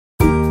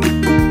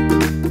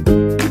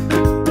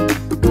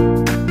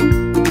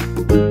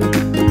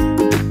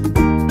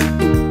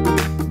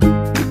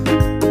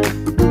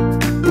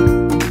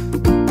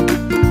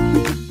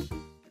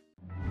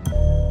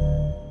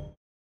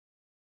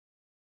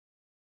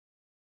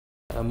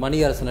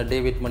மணியரசனை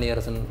David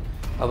Maniarasan,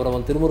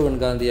 அப்புறம்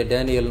திருமுருகன் காந்தியை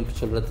டேனியல்னு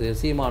சொல்கிறது,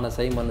 சீமான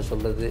சைமன்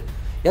சொல்கிறது,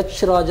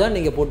 எச் ராஜா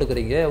நீங்கள்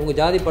போட்டுக்கிறீங்க. உங்கள்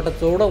ஜாதி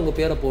பட்டத்தோடு உங்கள்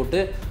பேரை போட்டு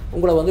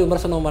உங்களை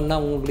விமர்சனம்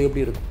பண்ணால் உங்களுக்கு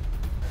எப்படி இருக்கும்?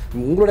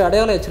 உங்களுடைய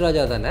அடையாளம் எச்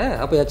ராஜா தானே.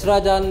 அப்போ எச்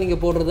ராஜான்னு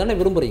நீங்கள் போடுறது தானே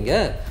விரும்புகிறீங்க.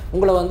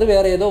 உங்களை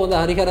வேறு ஏதோ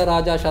ஹரிஹர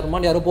ராஜா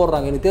சர்மான்னு யாரும்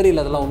போடுறாங்க. எனக்கு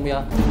தெரியல அதெல்லாம் உண்மையா.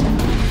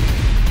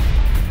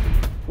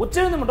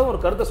 உச்சநீதிமன்றம் ஒரு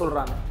கருத்தை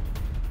சொல்கிறாங்க,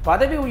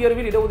 பதவி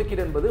உயர்வில்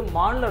இடஒதுக்கீடு என்பது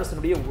மாநில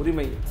அரசினுடைய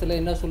உரிமை. சில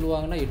என்ன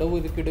சொல்லுவாங்கன்னா,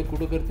 இடஒதுக்கீடு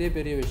கொடுக்கறதே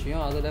பெரிய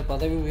விஷயம், அதில்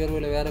பதவி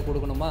உயர்வில் வேறு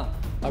கொடுக்கணுமா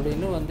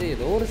அப்படின்னு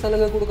ஏதோ ஒரு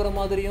சலுகை கொடுக்குற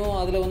மாதிரியும்,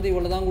 அதில்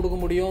இவ்வளோ தான் கொடுக்க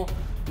முடியும்,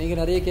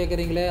 நீங்கள் நிறைய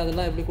கேட்குறீங்களே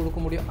அதெல்லாம் எப்படி கொடுக்க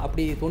முடியும்,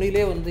 அப்படி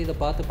துணிலே இதை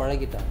பார்த்து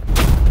பழகிட்டாங்க.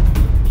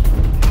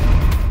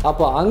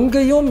 அப்போ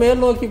அங்கேயும் மேல்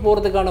நோக்கி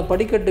போகிறதுக்கான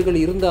படிக்கட்டுகள்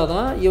இருந்தால்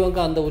தான் இவங்க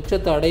அந்த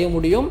உச்சத்தை அடைய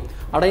முடியும்.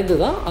 அடைந்து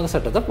தான் அந்த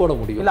சட்டத்தை போட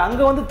முடியும். இல்லை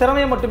அங்கே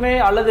திறமை மட்டுமே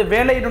அல்லது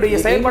வேலையினுடைய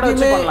செயல்பாடு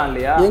பண்ணலாம்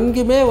இல்லையா?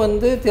 எங்குமே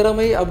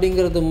திறமை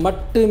அப்படிங்கிறது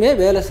மட்டுமே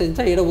வேலை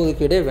செஞ்சால்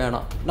இடஒதுக்கீடே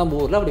வேணாம். நம்ம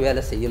ஊரில் அப்படி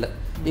வேலை செய்யலை.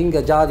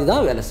 இங்கே ஜாதி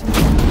தான் வேலை செய்யும்.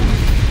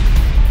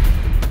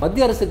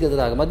 மத்திய அரசுக்கு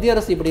எதிராக மத்திய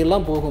அரசு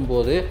இப்படியெல்லாம்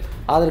போகும்போது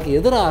அதற்கு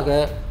எதிராக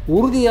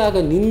உறுதியாக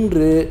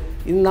நின்று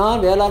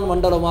நான் வேளாண்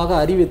மண்டலமாக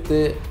அறிவித்து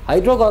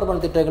ஹைட்ரோ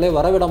கார்பன் திட்டங்களை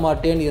வரவிட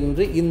மாட்டேன்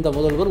என்று இந்த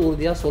முதல்வர்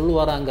உறுதியாக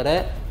சொல்லுவாராங்கிற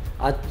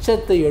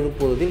அச்சத்தை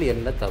எழுப்புவதில்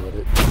என்ன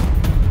தவறு?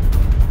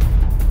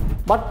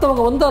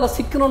 மற்றவங்க அதில்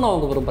சிக்கணும்னு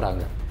அவங்க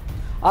விரும்புகிறாங்க.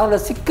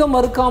 அதில் சிக்க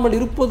மறுக்காமல்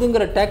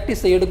இருப்பதுங்கிற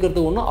டாக்டிஸை எடுக்கிறது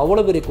ஒன்றும்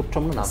அவ்வளோ பெரிய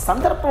குற்றம்னு நான்.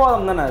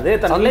 சந்தர்ப்பவாதம் தானே அது.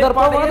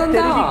 சந்தர்ப்பவாதம்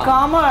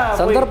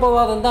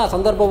தான்.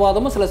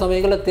 சந்தர்ப்பவாதமும் சில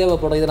சமயங்களில்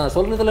தேவைப்படும். இதை நான்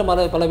சொல்றதுல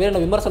பல பேர்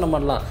விமர்சனம்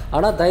பண்ணலாம்.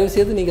 ஆனால்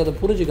தயவுசெய்து நீங்கள் அதை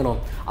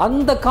புரிஞ்சுக்கணும்.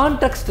 அந்த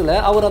கான்டெக்ஸ்டில்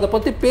அவர் அதை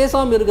பற்றி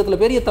பேசாமல் இருக்கிறதுல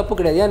பெரிய தப்பு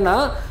கிடையாது. ஏன்னா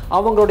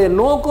அவங்களுடைய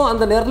நோக்கம்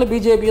அந்த நேரத்தில்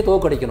பிஜேபியை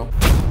தோற்கடிக்கணும்.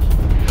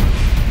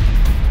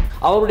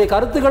 அவருடைய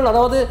கருத்துக்கள்,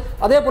 அதாவது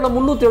அதே போல்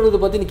 370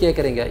 பற்றி நீ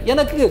கேட்குறீங்க.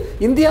 எனக்கு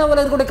இந்தியாவில்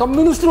இருக்கக்கூடிய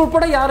கம்யூனிஸ்ட்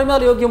உட்பட யாருமே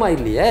அது யோக்கியமாக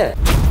இல்லையே.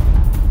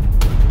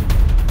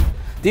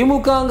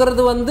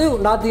 திமுகங்கிறது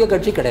நாத்திக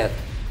கட்சி கிடையாது.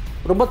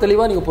 ரொம்ப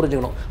தெளிவாக நீங்கள்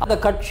புரிஞ்சுக்கணும். அந்த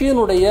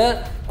கட்சியினுடைய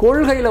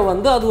கொள்கையில்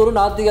அது ஒரு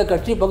நாத்திக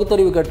கட்சி,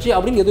 பகுத்தறிவு கட்சி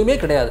அப்படின்னு எதுவுமே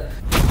கிடையாது.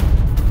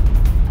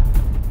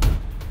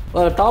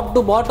 டாப்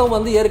டு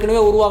பாட்டம்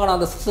ஏற்கனவே உருவாகின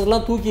அந்த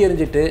சிஸ்டம்லாம் தூக்கி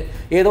எறிஞ்சிட்டு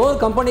ஏதோ ஒரு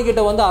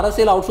கம்பெனிக்கிட்ட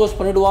அரசியல் அவுட் சோர்ஸ்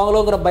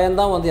பண்ணிவிடுவாங்களோங்கிற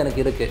பயம்தான்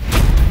எனக்கு இருக்குது.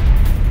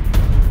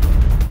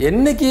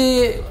 என்னைக்கு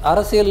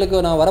அரசியலுக்கு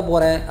நான்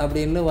வரப்போகிறேன்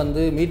அப்படின்னு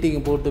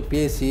மீட்டிங் போட்டு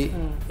பேசி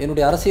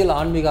என்னுடைய அரசியல்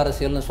ஆன்மீக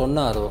அரசியல்னு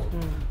சொன்னாரோ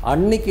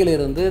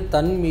அன்னைக்கிலிருந்து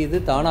தன் மீது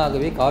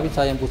தானாகவே காவி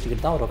சாயம்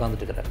பூசிக்கிட்டு தான் அவர்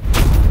உட்காந்துட்டு இருக்கிறார்.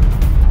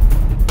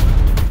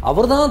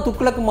 அவர் தான்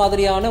துக்ளக்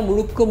மாதிரியான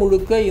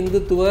முழுக்க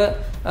இந்துத்துவ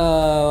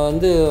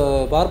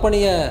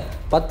பார்ப்பனிய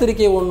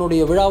பத்திரிகை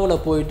ஒன்னுடைய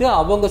விழாவில் போயிட்டு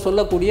அவங்க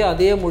சொல்லக்கூடிய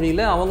அதே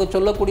மொழியில் அவங்க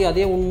சொல்லக்கூடிய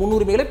அதே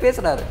முன்னுரிமைகளை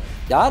பேசுகிறாரு.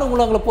 யார்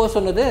உங்களை போக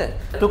சொன்னது?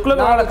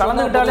 துக்ளக்கோட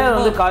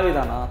கலந்துக்கிட்டாலே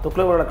காவிதானா?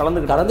 துக்ளக்கோட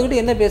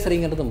கலந்துக்கிட்டு என்ன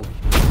பேசுறீங்கிறது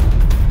முக்கியம்.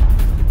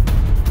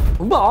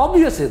 ரொம்ப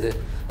ஆப்வியஸ் இது.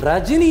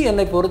 ரஜினி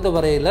என்னை பொறுத்த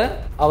வரையில்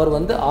அவர்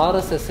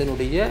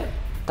RSSனுடைய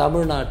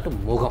தமிழ்நாட்டு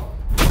முகம்.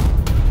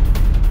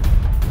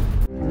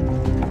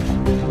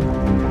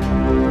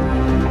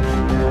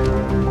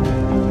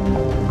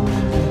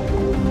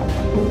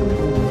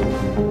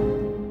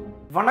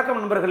 வணக்கம்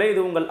நண்பர்களே,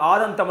 இது உங்கள்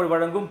ஆதன் தமிழ்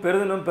வழங்கும்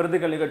பெருதினம்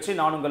பெருதுகள் நிகழ்ச்சி.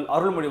 நான் உங்கள்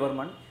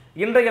அருள்மொழிவர்மன்.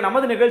 இன்றைய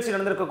நமது நிகழ்ச்சி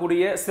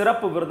நடந்திருக்கக்கூடிய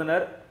சிறப்பு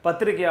விருந்தினர்,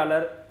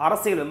 பத்திரிகையாளர்,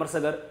 அரசியல்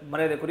விமர்சகர்,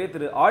 மரியாதைக்குரிய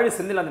திரு ஆழி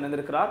செந்திலாந்தன்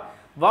இருந்திருக்கிறார்.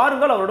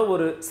 வாருங்கள் அவரோட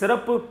ஒரு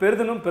சிறப்பு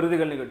பெருதினம்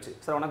பெருதுகள் நிகழ்ச்சி.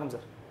 சார் வணக்கம்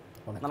சார்.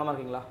 நலமா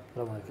இருக்கீங்களா?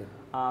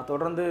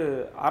 தொடர்ந்து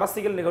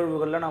அரசியல்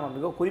நிகழ்வுகளில் நாம்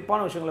மிக குறிப்பான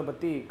விஷயங்களை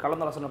பற்றி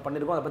கலந்தாலோசனை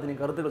பண்ணியிருக்கோம். அதை பற்றி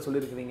நீங்கள் கருத்துக்கள்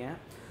சொல்லியிருக்கிறீங்க.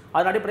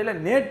 அதன்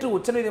அடிப்படையில் நேற்று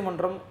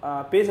உச்சநீதிமன்றம்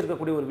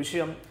பேசியிருக்கக்கூடிய ஒரு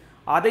விஷயம்,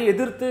 அதை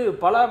எதிர்த்து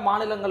பல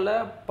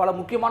மாநிலங்களில் பல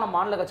முக்கியமான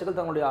மாநில கட்சிகள்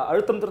தங்களுடைய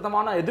அழுத்தம்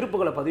திருத்தமான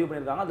எதிர்ப்புகளை பதிவு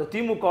பண்ணியிருக்காங்க. அந்த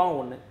திமுகவும்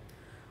ஒன்று.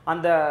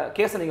 அந்த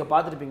கேஸை நீங்கள்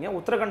பார்த்துருப்பீங்க.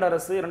 உத்தரகண்ட்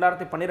அரசு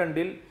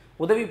 2012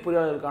 உதவி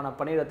பொறியாளர்களுக்கான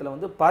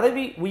பணியிடத்தில்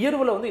பதவி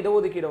உயர்வில்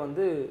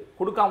இடஒதுக்கீடை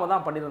கொடுக்காம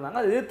தான் பண்ணியிருந்தாங்க.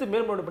 அதை எதிர்த்து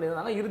மேல்முறையீடு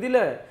பண்ணியிருந்தாங்க.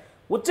 இறுதியில்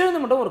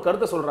உச்சநீதிமன்றம் ஒரு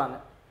கருத்தை சொல்கிறாங்க,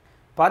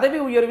 பதவி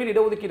உயர்வில்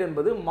இடஒதுக்கீடு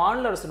என்பது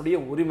மாநில அரசினுடைய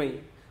உரிமை,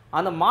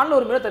 அந்த மாநில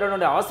உரிமையில் தர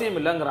வேண்டிய அவசியம்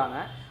இல்லைங்கிறாங்க.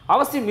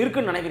 அவசியம்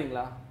இருக்குன்னு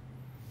நினைக்கிறீங்களா?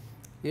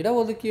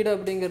 இடஒதுக்கீடு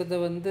அப்படிங்கிறத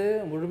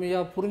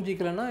முழுமையாக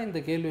புரிஞ்சிக்கலைன்னா இந்த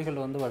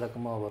கேள்விகள்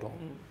வழக்கமாக வரும்.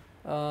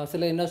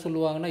 சில என்ன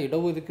சொல்லுவாங்கன்னா,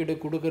 இடஒதுக்கீடு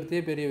கொடுக்கறதே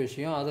பெரிய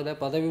விஷயம், அதில்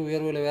பதவி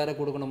உயர்வில் வேறு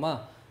கொடுக்கணுமா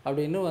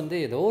அப்படின்னு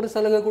ஏதோ ஒரு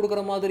சலுகை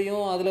கொடுக்குற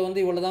மாதிரியும், அதில்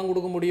இவ்வளோ தான்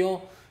கொடுக்க முடியும்,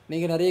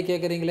 நீங்கள் நிறைய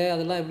கேட்குறீங்களே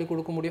அதெல்லாம் எப்படி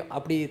கொடுக்க முடியும்,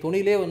 அப்படி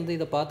துணிலே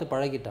இதை பார்த்து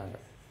பழகிட்டாங்க.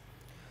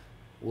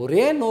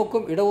 ஒரே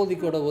நோக்கம்,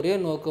 இடஒதுக்கீடோட ஒரே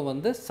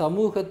நோக்கம்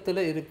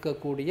சமூகத்தில்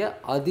இருக்கக்கூடிய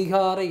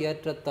அதிகார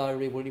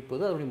ஏற்றத்தாழ்வை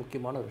ஒழிப்பது அதனுடைய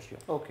முக்கியமான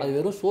விஷயம். அது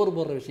வெறும் சோறு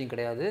போடுற விஷயம்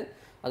கிடையாது.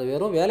 அது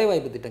வெறும்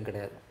வேலைவாய்ப்பு திட்டம்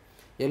கிடையாது.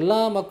 எல்லா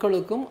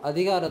மக்களுக்கும்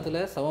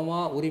அதிகாரத்தில்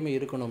சமமாக உரிமை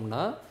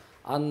இருக்கணும்னா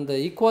அந்த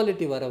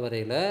ஈக்குவாலிட்டி வர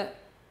வரையில்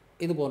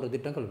இது போன்ற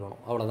திட்டங்கள்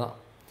வேணும். அவ்வளோதான்.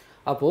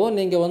 அப்போது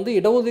நீங்கள்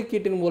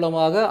இடஒதுக்கீட்டின்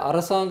மூலமாக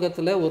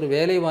அரசாங்கத்தில் ஒரு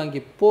வேலை வாங்கி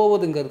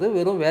போவதுங்கிறது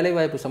வெறும்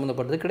வேலைவாய்ப்பு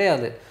சம்மந்தப்பட்டது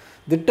கிடையாது.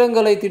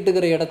 திட்டங்களை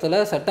தீட்டுகிற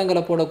இடத்துல,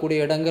 சட்டங்களை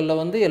போடக்கூடிய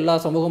இடங்களில் எல்லா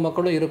சமூக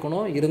மக்களும்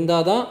இருக்கணும்.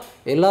 இருந்தால் தான்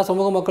எல்லா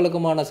சமூக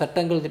மக்களுக்குமான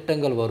சட்டங்கள்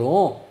திட்டங்கள்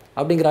வரும்.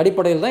 அப்படிங்கிற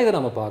அடிப்படையில் தான் இதை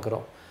நம்ம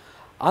பார்க்குறோம்.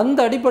 அந்த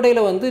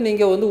அடிப்படையில் வந்து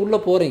நீங்கள் வந்து உள்ளே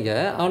போகிறீங்க.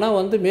 ஆனால்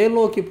வந்து மேல்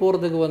நோக்கி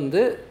போகிறதுக்கு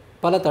வந்து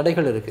பல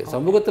தடைகள் இருக்குது.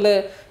 சமூகத்தில்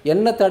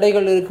என்ன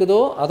தடைகள்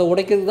இருக்குதோ அதை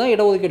உடைக்கிறது தான்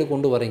இடஒதுக்கீடு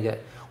கொண்டு வரீங்க.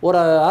 ஒரு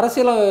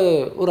அரசியல்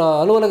ஒரு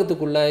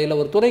அலுவலகத்துக்குள்ளே இல்லை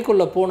ஒரு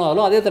துறைக்குள்ளே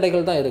போனாலும் அதே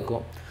தடைகள் தான்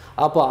இருக்கும்.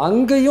 அப்போ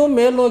அங்கேயும்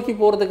மேல் நோக்கி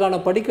போகிறதுக்கான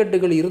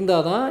படிக்கட்டுகள்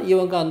இருந்தால் தான்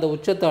இவங்க அந்த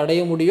உச்சத்தை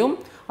அடைய முடியும்.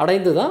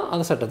 அடைந்து தான்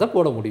அந்த சட்டத்தை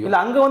போட முடியும்.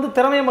 இல்லை அங்கே வந்து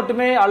திறமை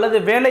மட்டுமே அல்லது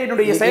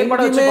வேலையினுடைய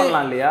செயல்பாடு வச்சு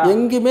பண்ணலாம் இல்லையா?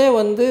 எங்குமே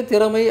வந்து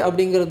திறமை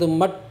அப்படிங்கிறது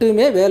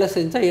மட்டுமே வேலை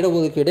செஞ்சால்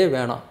இடஒதுக்கீடே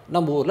வேணாம்.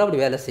 நம்ம ஊரில்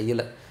அப்படி வேலை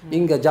செய்யலை.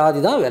 இங்கே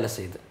ஜாதி தான் வேலை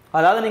செய்யுது.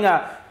 அதாவது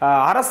நீங்கள்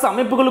அரசு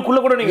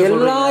அமைப்புகளுக்குள்ள கூட நீங்கள்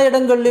எல்லா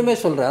இடங்கள்லையுமே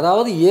சொல்கிறேன்.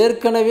 அதாவது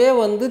ஏற்கனவே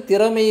வந்து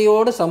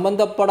திறமையோடு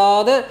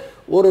சம்பந்தப்படாத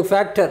ஒரு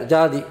ஃபேக்டர்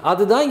ஜாதி,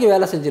 அதுதான் இங்கே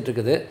வேலை செஞ்சுட்டு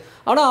இருக்குது.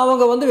 ஆனால்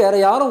அவங்க வந்து வேறு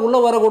யாரும் உள்ளே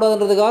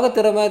வரக்கூடாதுன்றதுக்காக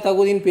திறமை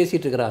தகுதின்னு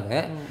பேசிகிட்டு இருக்கிறாங்க.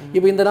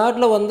 இப்போ இந்த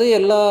நாட்டில் வந்து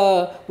எல்லா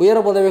உயர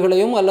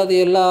பதவிகளையும் அல்லது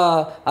எல்லா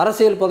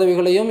அரசியல்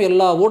பதவிகளையும்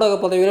எல்லா ஊடக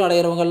பதவிகளையும்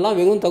அடைகிறவங்கெல்லாம்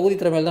வெறும் தகுதி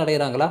திறமையில் தான்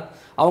அடைகிறாங்களா?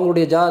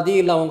 அவங்களுடைய ஜாதி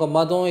இல்லை அவங்க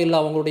மதம் இல்லை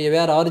அவங்களுடைய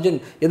வேறு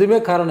ஆரிஜின் எதுவுமே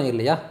காரணம்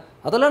இல்லையா?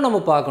 அதெல்லாம் நம்ம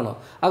பார்க்கணும்.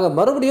 ஆக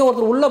மறுபடியும்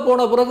ஒருத்தர் உள்ளே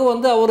போன பிறகு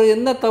வந்து அவர்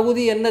என்ன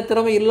தகுதி என்ன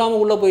திறமை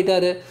இல்லாமல் உள்ளே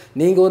போயிட்டார்.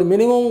 நீங்கள் ஒரு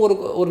மினிமம்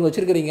ஒரு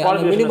வச்சுருக்கிறீங்க,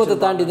 அந்த மினிமத்தை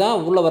தாண்டி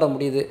தான் உள்ளே வர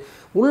முடியுது.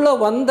 உள்ளே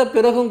வந்த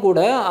பிறகும் கூட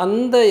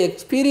அந்த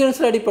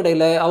எக்ஸ்பீரியன்ஸ்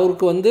அடிப்படையில்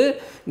அவருக்கு வந்து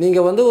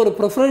நீங்கள் வந்து ஒரு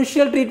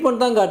ப்ரிஃபரன்ஷியல்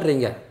ட்ரீட்மெண்ட் தான்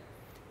காட்டுறீங்க.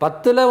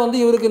 10ல் வந்து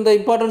இவருக்கு இந்த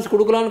இம்பார்ட்டன்ஸ்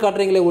கொடுக்கலான்னு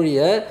காட்டுறீங்களே ஒழிய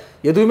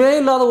எதுவுமே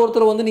இல்லாத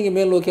ஒருத்தர் வந்து நீங்கள்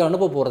மேல் நோக்கி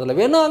அனுப்ப போகிறதில்ல.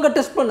 வேணால் அங்கே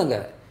டெஸ்ட்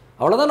பண்ணுங்கள்,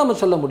 அவ்வளோதான் நம்ம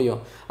சொல்ல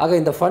முடியும். ஆக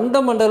இந்த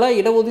ஃபண்டமெண்டலாக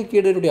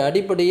இடஒதுக்கீடுடைய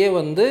அடிப்படையே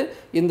வந்து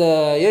இந்த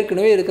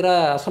ஏற்கனவே இருக்கிற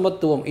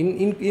அசமத்துவம்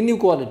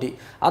இன்இக்வாலிட்டி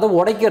அதை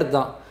உடைக்கிறது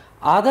தான்.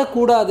 அதை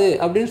கூடாது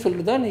அப்படின்னு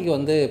சொல்லிட்டு தான் இன்றைக்கி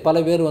வந்து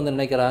பல பேர் வந்து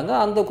நினைக்கிறாங்க.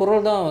 அந்த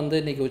குரல் தான் வந்து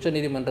இன்றைக்கி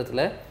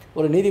உச்சநீதிமன்றத்தில்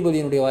ஒரு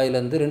நீதிபதியினுடைய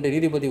வாயிலேருந்து 2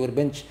 நீதிபதி ஒரு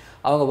பெஞ்ச்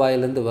அவங்க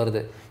வாயிலேருந்து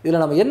வருது.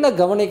 இதில் நம்ம என்ன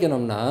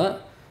கவனிக்கணும்னா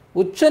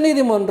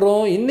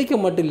உச்சநீதிமன்றம் இன்றைக்கி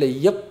மட்டும் இல்லை,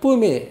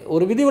 எப்பவுமே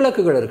ஒரு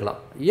விதிவிலக்குகள் இருக்கலாம்,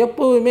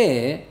 எப்பவுமே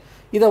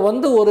இதை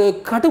வந்து ஒரு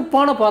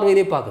கடுப்பான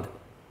பார்வையிலே பார்க்குது.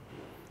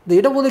 இந்த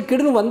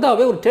இடஒதுக்கீடுன்னு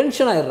வந்தாவே ஒரு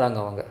டென்ஷன் ஆகிடுறாங்க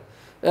அவங்க.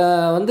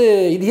 வந்து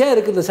இது ஏன்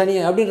இருக்குது இந்த சனி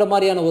அப்படின்ற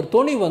மாதிரியான ஒரு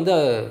துணி வந்து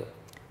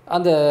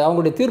அந்த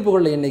அவங்களுடைய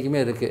தீர்ப்புகளில் என்றைக்குமே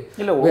இருக்குது.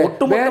 இல்லை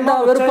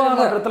வேண்டாம்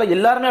வெறுப்பாக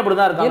எல்லாருமே அப்படி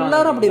தான் இருக்காங்க.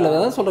 எல்லாரும் அப்படி இல்லை,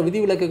 அதான் சொல்கிற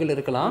விதிவிலக்குகள்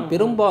இருக்கலாம்.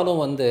 பெரும்பாலும்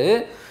வந்து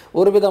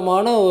ஒரு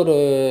விதமான ஒரு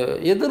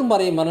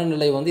எதிர்மறை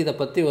மனநிலை வந்து இதை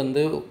பற்றி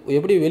வந்து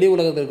எப்படி வெளி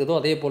உலகத்தில் இருக்குதோ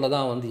அதே போல்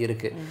தான் வந்து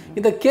இருக்குது.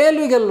 இந்த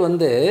கேள்விகள்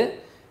வந்து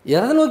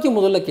எதை நோக்கி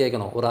முதல்ல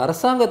கேட்கணும்? ஒரு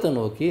அரசாங்கத்தை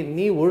நோக்கி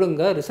நீ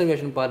ஒழுங்காக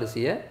ரிசர்வேஷன்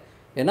பாலிசியை,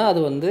 ஏன்னா அது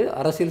வந்து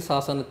அரசியல்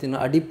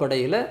சாசனத்தின்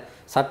அடிப்படையில்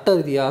சட்ட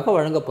ரீதியாக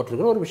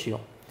வழங்கப்பட்டிருக்கிற ஒரு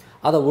விஷயம்,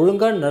 அதை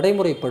ஒழுங்காக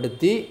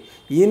நடைமுறைப்படுத்தி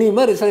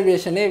இனிமேல்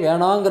ரிசர்வேஷனே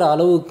வேணாங்கிற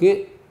அளவுக்கு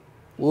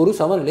ஒரு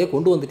சமநிலையை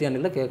கொண்டு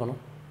வந்துட்டியான்னு கேட்கணும்.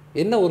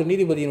 என்ன ஒரு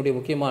நீதிபதியினுடைய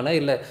முக்கியமான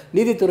இல்லை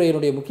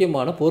நீதித்துறையினுடைய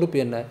முக்கியமான பொறுப்பு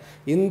என்ன?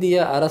 இந்திய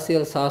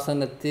அரசியல்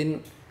சாசனத்தின்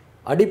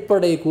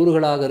அடிப்படை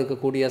கூறுகளாக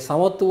இருக்கக்கூடிய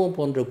சமத்துவம்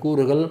போன்ற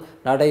கூறுகள்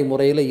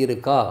நடைமுறையில்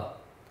இருக்கா?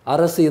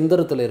 அரசு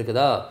எந்திரத்தில்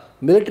இருக்குதா?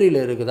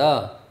 மிலிட்ரியில் இருக்குதா?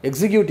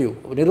 எக்ஸிக்யூட்டிவ்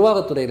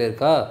நிர்வாகத்துறையில்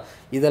இருக்கா?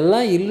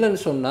 இதெல்லாம் இல்லைன்னு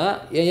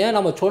சொன்னால் ஏன்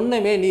நம்ம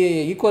சொன்னமே நீ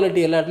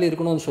ஈக்குவாலிட்டி எல்லா இடத்துலையும்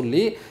இருக்கணும்னு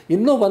சொல்லி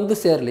இன்னும் வந்து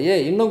சேரலையே?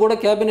 இன்னும் கூட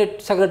கேபினெட்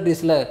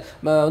செக்ரட்டரிஸில்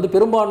வந்து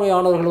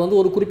பெரும்பான்மையானவர்கள் வந்து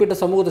ஒரு குறிப்பிட்ட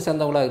சமூகத்தை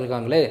சேர்ந்தவங்களாக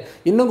இருக்காங்களே,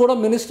 இன்னும் கூட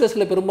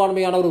மினிஸ்டர்ஸில்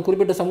பெரும்பான்மையானவர் ஒரு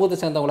குறிப்பிட்ட சமூகத்தை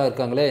சேர்ந்தவங்களாக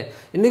இருக்காங்களே,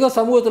 இன்றைக்கும்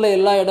சமூகத்தில்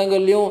எல்லா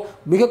இடங்கள்லையும்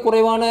மிக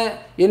குறைவான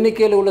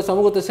எண்ணிக்கையில் உள்ள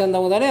சமூகத்தை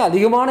சேர்ந்தவங்க தானே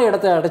அதிகமான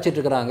இடத்த அடைச்சிட்டு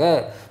இருக்கிறாங்க.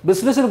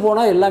 பிஸ்னஸில்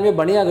போனால் எல்லாமே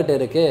பனியாகிட்ட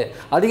இருக்குது,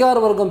 அதிகார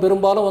வர்க்கம்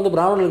பெரும்பாலும் வந்து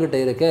பிராமணர்கிட்ட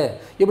இருக்குது.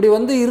 இப்படி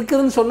வந்து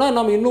இருக்குதுன்னு சொன்னால்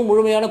நம்ம இன்னும்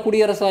முழுமையான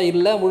குடியரசாக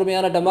இல்லை, முழுமையான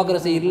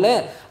டெமோக்ரஸி இல்லை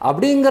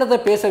அப்படிங்கிறத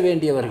பேச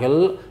வேண்டியவர்கள்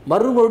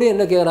மறுபடியும்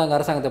என்ன கேட்குறாங்க?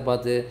 அரசாங்கத்தை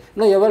பார்த்து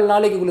இன்னும் எவ்வளோ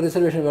நாளைக்குள்ள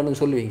ரிசர்வேஷன் வேணும்னு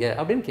சொல்லுவீங்க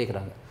அப்படின்னு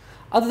கேட்குறாங்க.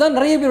 அதுதான்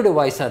நிறைய பேருடைய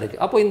வாய்ஸாக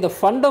இருக்குது. அப்போ இந்த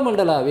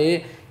ஃபண்டமெண்டலாகவே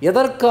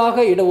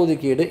எதற்காக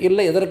இடஒதுக்கீடு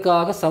இல்லை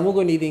எதற்காக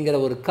சமூக நீதிங்கிற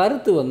ஒரு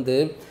கருத்து வந்து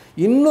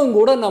இன்னும்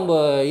கூட நம்ம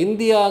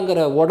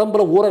இந்தியாங்கிற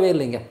உடம்புல ஊறவே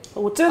இல்லைங்க.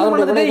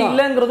 உச்சநீதிமன்றத்திலே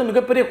இல்லைங்கிறது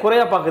மிகப்பெரிய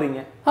குறையாக பார்க்குறீங்க.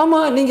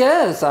 ஆமாம்,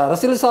 நீங்கள்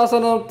அரசியல்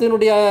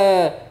சாசனத்தினுடைய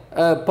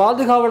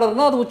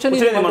பாதுகாவலர்னா அது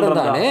உச்சநீதிமன்றம்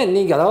தானே.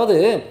 நீங்கள் அதாவது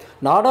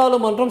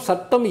நாடாளுமன்றம்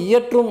சட்டம்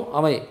இயற்றும்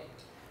அமை,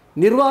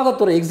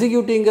 நிர்வாகத்துறை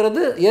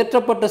எக்ஸிக்யூட்டிவ்ங்கிறது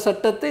ஏற்றப்பட்ட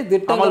சட்டத்தை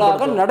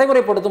திட்டங்களாக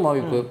நடைமுறைப்படுத்தும்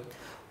அமைப்பு.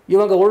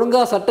 இவங்க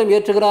ஒழுங்காக சட்டம்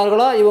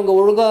ஏற்றுகிறார்களா, இவங்க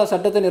ஒழுங்காக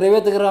சட்டத்தை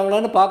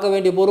நிறைவேற்றுகிறாங்களான்னு பார்க்க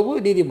வேண்டிய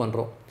பொறுப்பு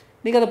நீதிமன்றம்.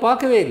 நீங்கள் அதை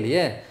பார்க்கவே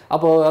இல்லையே.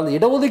 அப்போது அந்த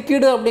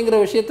இடஒதுக்கீடு அப்படிங்கிற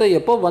விஷயத்தை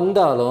எப்போ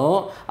வந்தாலும்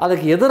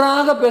அதுக்கு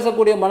எதிராக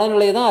பேசக்கூடிய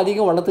மனநிலையை தான்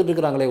அதிகம் வளர்த்துட்டு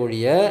இருக்கிறாங்களே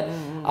ஒழிய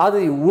அது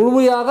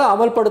முழுமையாக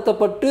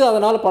அமல்படுத்தப்பட்டு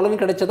அதனால் பலன்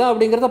கிடைச்சதா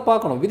அப்படிங்கிறத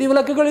பார்க்கணும்.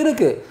 விதிவிலக்குகள்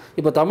இருக்குது.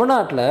 இப்போ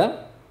தமிழ்நாட்டில்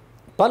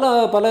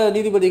பல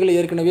நீதிபதிகள்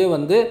ஏற்கனவே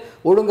வந்து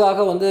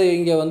ஒழுங்காக வந்து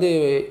இங்கே வந்து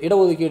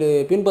இடஒதுக்கீடு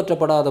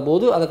பின்பற்றப்படாத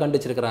போது அதை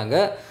கண்டிச்சிருக்கிறாங்க.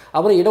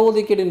 அப்புறம்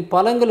இடஒதுக்கீடின்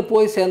பலங்கள்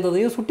போய்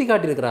சேர்ந்ததையும் சுட்டி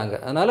காட்டியிருக்கிறாங்க.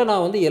 அதனால்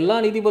நான் வந்து எல்லா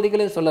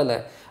நீதிபதிகளையும் சொல்லலை,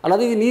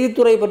 அல்லது இது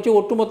நீதித்துறை பற்றி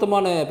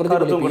ஒட்டுமொத்தமான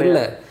பிரதிபலிப்பு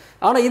இல்லை.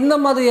 ஆனால் இந்த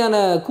மாதிரியான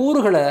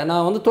கூறுகளை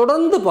நான் வந்து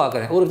தொடர்ந்து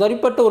பார்க்குறேன். ஒரு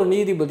தனிப்பட்ட ஒரு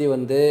நீதிபதி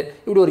வந்து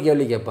இப்படி ஒரு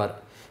கேள்வி கேட்பார்.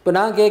 இப்போ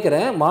நான்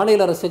கேட்குறேன்,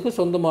 மாநில அரசுக்கு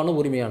சொந்தமான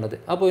உரிமையானது,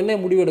 அப்போ என்ன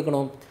முடிவு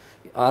எடுக்கணும்?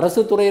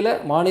 அரசு துறையில்,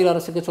 மாநில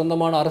அரசுக்கு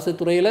சொந்தமான அரசு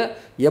துறையில்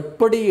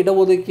எப்படி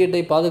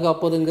இடஒதுக்கீட்டை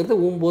பாதுகாப்பதுங்கிறது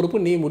பொறுப்பு,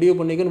 நீ முடிவு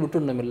பண்ணிக்கன்னு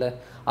விட்டுடணும். இல்லை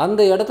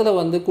அந்த இடத்துல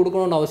வந்து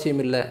கொடுக்கணும்னு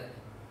அவசியம் இல்லை.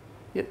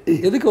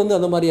 எதுக்கு வந்து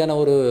அந்த மாதிரியான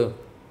ஒரு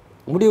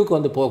முடிவுக்கு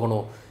வந்து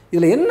போகணும்?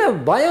 இதில் என்ன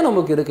பயம்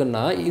நமக்கு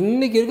இருக்குன்னா,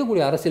 இன்றைக்கி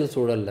இருக்கக்கூடிய அரசியல்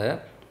சூழலில்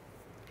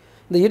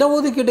இந்த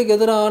இடஒதுக்கீட்டுக்கு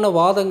எதிரான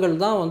வாதங்கள்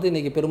தான் வந்து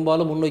இன்றைக்கி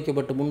பெரும்பாலும்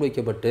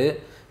முன்வைக்கப்பட்டு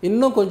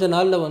இன்னும் கொஞ்சம்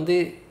நாளில் வந்து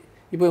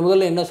இப்போ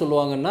முதல்ல என்ன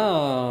சொல்லுவாங்கன்னா,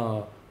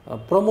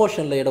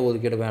 ப்ரொமோஷனில்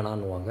இடஒதுக்கீடு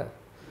வேணான்னுவாங்க.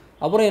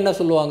 அப்புறம் என்ன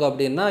சொல்லுவாங்க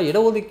அப்படின்னா,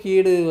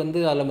 இடஒதுக்கீடு வந்து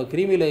அதில் நம்ம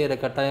கிரீமி லேயரை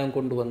கட்டாயம்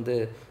கொண்டு வந்து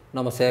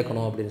நம்ம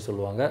சேர்க்கணும் அப்படின்னு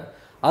சொல்லுவாங்க.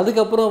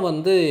 அதுக்கப்புறம்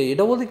வந்து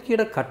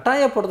இடஒதுக்கீடை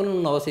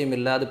கட்டாயப்படுத்தணும்னு அவசியம்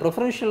இல்லை, அது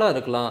ப்ரிஃபரன்ஷியலாக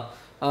இருக்கலாம்,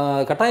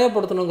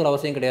 கட்டாயப்படுத்தணுங்கிற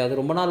அவசியம் கிடையாது,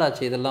 ரொம்ப நாள்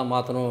ஆச்சு இதெல்லாம்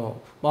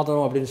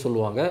மாற்றணும் அப்படின்னு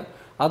சொல்லுவாங்க.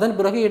 அதன்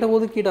பிறகு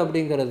இடஒதுக்கீடு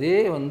அப்படிங்கிறதே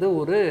வந்து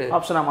ஒரு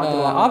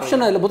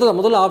ஆப்ஷனாக இல்லை,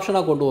 முதல்ல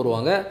ஆப்ஷனாக கொண்டு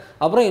வருவாங்க.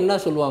 அப்புறம் என்ன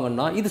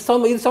சொல்லுவாங்கன்னா, இது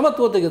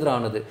சமத்துவத்துக்கு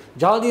எதிரானது,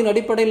 ஜாதியின்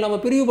அடிப்படையில் நம்ம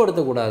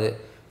பிரிவுபடுத்தக்கூடாது,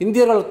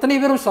 இந்தியர்கள் அத்தனை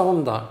பேரும்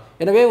சமம் தான்,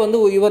 எனவே வந்து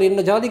இவர்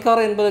என்ன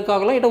ஜாதிக்காரர்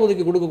என்பதற்காகலாம்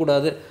இடஒதுக்கீடு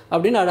கொடுக்கக்கூடாது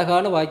அப்படின்னு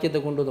அழகான வாக்கியத்தை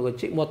கொண்டு வந்து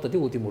வச்சு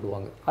மொத்தத்தை ஊற்றி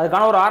மூடுவாங்க.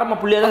 அதுக்கான ஒரு ஆரம்ப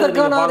புள்ளி,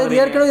 அதற்கான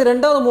ஏற்கனவே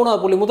 2வது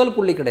 3வது புள்ளி, முதல்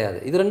புள்ளி கிடையாது,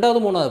 இது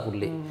 2வது 3வது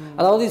புள்ளி.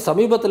 அதாவது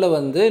சமீபத்தில்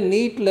வந்து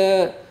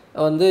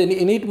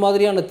நீட்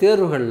மாதிரியான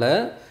தேர்வுகளில்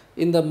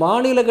இந்த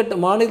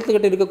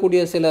மாநிலத்துக்கிட்ட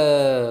இருக்கக்கூடிய சில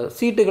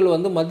சீட்டுகள்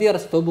வந்து மத்திய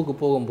அரசு தொகுப்புக்கு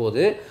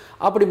போகும்போது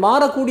அப்படி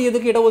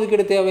மாறக்கூடியதுக்கு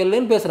இடஒதுக்கீடு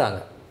தேவையில்லைன்னு பேசுகிறாங்க.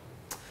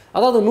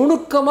 அதாவது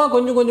நுணுக்கமாக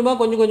கொஞ்சம்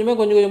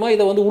கொஞ்சமாக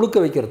இதை வந்து உழுக்க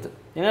வைக்கிறது.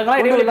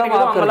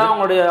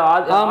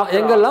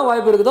 எங்கெல்லாம்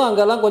வாய்ப்பு இருக்குதோ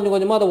அங்கெல்லாம் கொஞ்சம்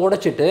கொஞ்சமாக அதை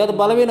உடைச்சிட்டு அது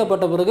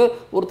பலவீனப்பட்ட பிறகு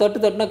ஒரு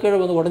தட்டுனா கீழே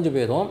வந்து உடஞ்சி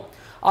போயிடும்.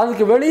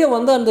 அதுக்கு வெளியே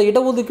வந்து அந்த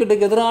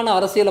இடஒதுக்கீட்டுக்கு எதிரான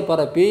அரசியலை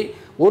பரப்பி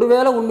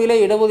ஒருவேளை உண்மையிலே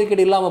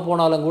இடஒதுக்கீடு இல்லாமல்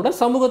போனாலும் கூட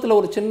சமூகத்தில்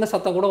ஒரு சின்ன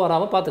சத்தம் கூட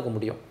வராமல் பார்த்துக்க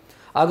முடியும்.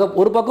 ஆக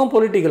ஒரு பக்கம்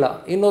பொலிட்டிக்கலாக,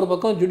 இன்னொரு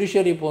பக்கம்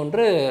ஜுடிஷியரி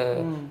போன்று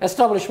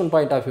எஸ்டாப்ளிஷ்மெண்ட்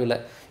பாயிண்ட் ஆஃப் வியூவில்,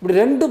 இப்படி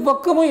 2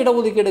 பக்கமும்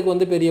இடஒதுக்கீடுக்கு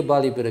வந்து பெரிய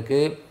பாதிப்பு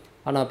இருக்குது.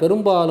 ஆனால்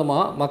பெரும்பாலுமா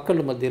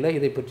மக்கள் மத்தியில்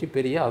இதை பற்றி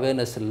பெரிய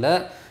அவேர்னஸ் இல்லை.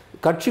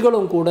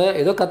 கட்சிகளும் கூட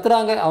ஏதோ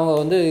கத்துறாங்க, அவங்க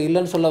வந்து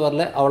இல்லைன்னு சொல்ல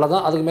வரல,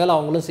 அவ்வளோதான், அதுக்கு மேலே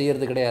அவங்களும்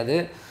செய்கிறது கிடையாது.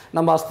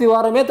 நம்ம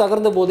அஸ்திவாரமே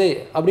தகர்ந்த போதே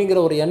அப்படிங்கிற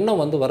ஒரு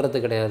எண்ணம் வந்து வர்றது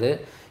கிடையாது.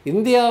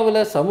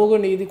 இந்தியாவில் சமூக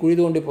நீதி குழி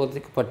தோண்டி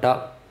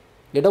போதிக்கப்பட்டால்,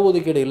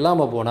 இடஒதுக்கீடு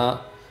இல்லாமல் போனால்,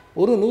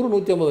 ஒரு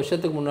 100-150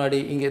 வருஷத்துக்கு முன்னாடி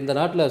இங்கே இந்த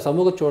நாட்டில்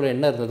சமூக சூழல்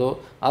என்ன இருந்ததோ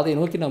அதை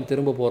நோக்கி நாம்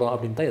திரும்ப போகிறோம்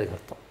அப்படின்னு தான் இதுக்கு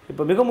அர்த்தம்.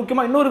 இப்போ மிக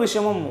முக்கியமாக இன்னொரு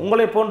விஷயமும்,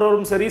 உங்களை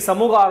போன்றவரும் சரி,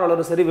 சமூக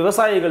ஆர்வலரும் சரி,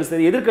 விவசாயிகள்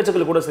சரி,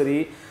 எதிர்க்கட்சிகள் கூட சரி,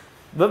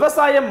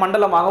 விவசாய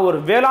மண்டலமாக, ஒரு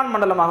வேளாண்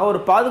மண்டலமாக, ஒரு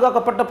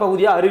பாதுகாக்கப்பட்ட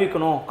பகுதியாக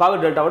அறிவிக்கணும்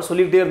காவிரி டெல்டாவை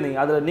சொல்லிக்கிட்டே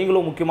இருந்தீங்க. அதில்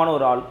நீங்களும் முக்கியமான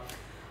ஒரு ஆள்.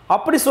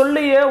 அப்படி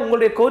சொல்லியே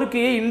உங்களுடைய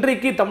கோரிக்கையை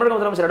இன்றைக்கு தமிழக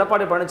முதலமைச்சர்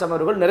எடப்பாடி பழனிசாமி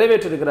அவர்கள்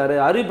நிறைவேற்றிருக்கிறாரு,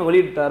 அறிவிப்பை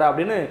வெளியிட்டாரு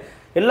அப்படின்னு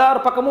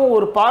எல்லார் பக்கமும்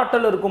ஒரு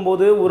பாட்டல்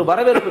இருக்கும்போது, ஒரு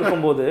வரவேற்பு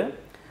இருக்கும்போது,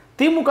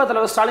 திமுக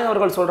தலைவர் ஸ்டாலின்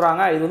அவர்கள்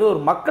சொல்றாங்க இது வந்து ஒரு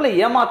மக்களை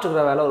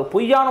ஏமாற்றுகிற வேலை, ஒரு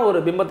பொய்யான ஒரு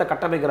பிம்பத்தை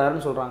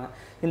கட்டமைக்கிறாருன்னு சொல்றாங்க.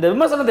 இந்த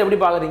விமர்சனத்தை எப்படி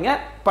பாக்குறீங்க?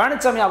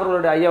 பழனிசாமி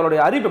ஐயாவுடைய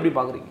அறிவிப்பு எப்படி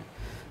பாக்குறீங்க?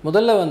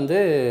 முதல்ல வந்து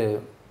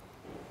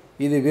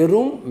இது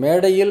வெறும்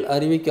மேடையில்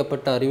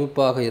அறிவிக்கப்பட்ட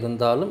அறிவிப்பாக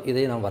இருந்தாலும்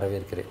இதை நான்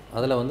வரவேற்கிறேன்.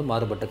 அதில் வந்து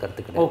மாறுபட்ட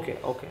கருத்து கிடையாது.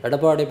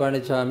 எடப்பாடி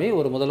பழனிசாமி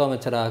ஒரு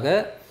முதலமைச்சராக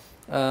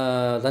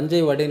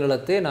தஞ்சை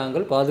வடிநிலத்தை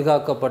நாங்கள்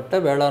பாதுகாக்கப்பட்ட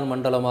வேளாண்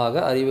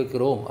மண்டலமாக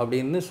அறிவிக்கிறோம்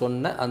அப்படின்னு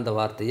சொன்ன அந்த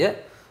வார்த்தையை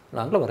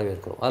நாங்கள்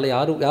வரவேற்கிறோம். அதில்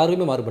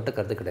யாருக்குமே மாறுபட்ட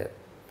கருத்து கிடையாது.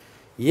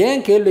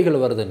 ஏன்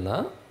கேள்விகள் வருதுன்னா,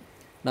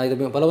 நான்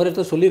இதை பல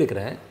வருடத்தை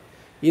சொல்லியிருக்கிறேன்,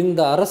 இந்த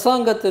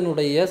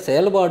அரசாங்கத்தினுடைய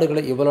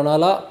செயல்பாடுகளை இவ்வளோ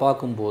நாளாக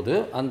பார்க்கும்போது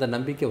அந்த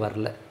நம்பிக்கை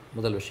வரல,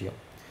 முதல் விஷயம்.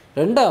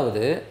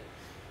 2வது,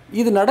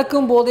 இது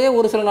நடக்கும்போதே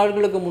ஒரு சில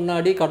நாட்களுக்கு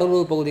முன்னாடி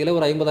கடலூர் பகுதியில்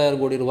ஒரு 50,000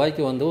 கோடி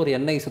ரூபாய்க்கு வந்து ஒரு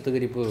எண்ணெய்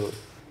சுத்திகரிப்பு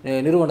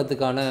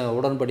நிறுவனத்துக்கான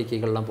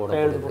உடன்படிக்கைகள்லாம்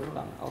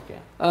போடப்பட்டிருக்காங்க.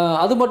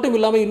 அது மட்டும்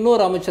இல்லாமல்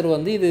இன்னொரு அமைச்சர்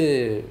வந்து இது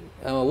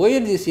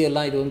ONGC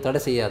எல்லாம் இது வந்து தடை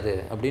செய்யாது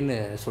அப்படின்னு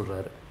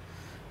சொல்கிறாரு.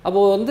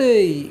 அப்போது வந்து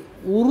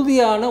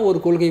உறுதியான ஒரு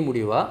கொள்கை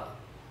முடிவா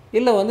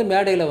இல்லை வந்து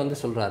மேடையில் வந்து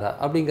சொல்கிறாரா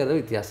அப்படிங்கிறது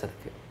வித்தியாசம்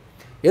இருக்குது.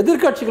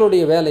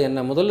 எதிர்க்கட்சிகளுடைய வேலை என்ன?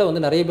 முதல்ல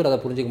வந்து நிறைய பேர் அதை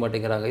புரிஞ்சிக்க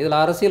மாட்டேங்கிறாங்க. இதில்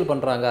அரசியல்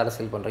பண்ணுறாங்க.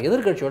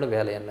 எதிர்க்கட்சியோட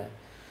வேலை என்ன?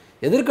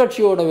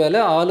 எதிர்க்கட்சியோட வேலை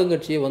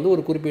ஆளுங்கட்சியை வந்து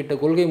ஒரு குறிப்பிட்ட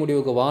கொள்கை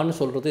முடிவுக்கு வான்னு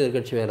சொல்கிறது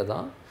எதிர்க்கட்சி வேலை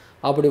தான்.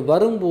 அப்படி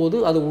வரும்போது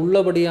அது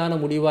உள்ளபடியான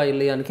முடிவா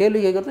இல்லையான்னு கேள்வி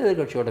கேட்குறது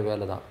எதிர்க்கட்சியோட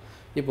வேலை தான்.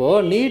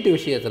 இப்போது நீட்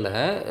விஷயத்தில்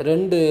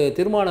 2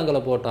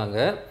 தீர்மானங்களை போட்டாங்க.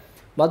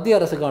 மத்திய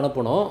அரசுக்கு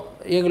அனுப்பணும்,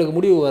 எங்களுக்கு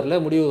முடிவு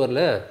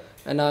வரல,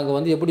 நாங்கள்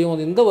வந்து எப்படியும்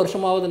வந்து இந்த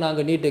வருஷமாவது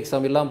நாங்கள் நீட்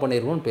எக்ஸாம் இல்லாமல்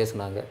பண்ணிடுவோம்னு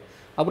பேசினாங்க.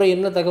 அப்புறம்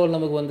என்ன தகவல்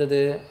நமக்கு வந்தது?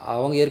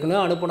 அவங்க ஏற்கனவே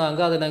அனுப்புனாங்க,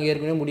 அதை நாங்கள்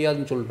ஏற்கனவே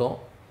முடியாதுன்னு சொல்லிட்டோம்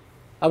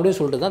அப்படின்னு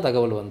சொல்லிட்டு தான்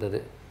தகவல் வந்தது.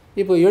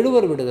 இப்போ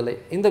 7 விடுதலை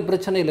இந்த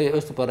பிரச்சனையில்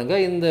யோசித்து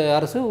பாருங்கள். இந்த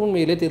அரசு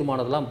உண்மையிலே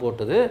தீர்மானத்தெல்லாம்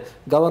போட்டது,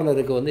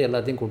 கவர்னருக்கு வந்து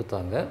எல்லாத்தையும்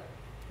கொடுத்தாங்க.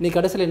 நீ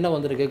கடைசியில் என்ன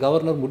வந்திருக்கு?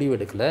 கவர்னர் முடிவு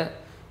எடுக்கலை.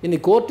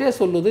 இன்னைக்கு கோர்ட்டே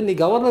சொல்லுது, நீ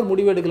கவர்னர்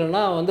முடிவு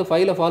எடுக்கலைன்னா வந்து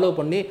ஃபைலை ஃபாலோ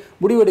பண்ணி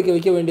முடிவெடுக்க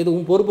வைக்க வேண்டியது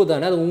உன் பொறுப்பு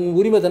தானே, அது உன்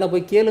உரிமை தானே,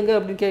 போய் கேளுங்க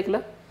அப்படின்னு கேட்கல.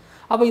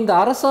 அப்போ இந்த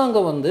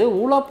அரசாங்கம் வந்து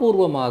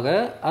ஊழாப்பூர்வமாக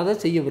அதை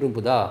செய்ய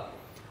விரும்புதா?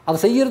 அதை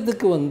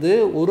செய்யறதுக்கு வந்து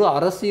ஒரு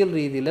அரசியல்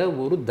ரீதியில்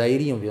ஒரு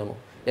தைரியம் வேணும்.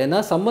 ஏன்னா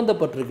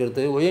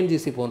சம்பந்தப்பட்டிருக்கிறது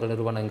ONGC போன்ற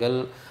நிறுவனங்கள்,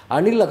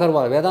 அனில்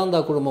அகர்வால் வேதாந்தா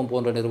குழுமம்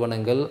போன்ற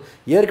நிறுவனங்கள்,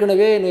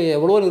 ஏற்கனவே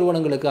எவ்வளோ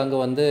நிறுவனங்களுக்கு அங்கே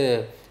வந்து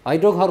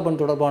ஹைட்ரோ கார்பன்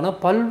தொடர்பான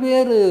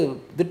பல்வேறு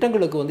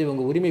திட்டங்களுக்கு வந்து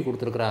இவங்க உரிமை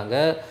கொடுத்துருக்குறாங்க.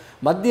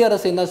 மத்திய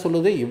அரசு என்ன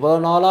சொல்லுது, இவ்வளோ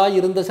நாளாக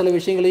இருந்த சில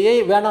விஷயங்களையே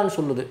வேணான்னு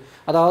சொல்லுது.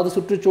 அதாவது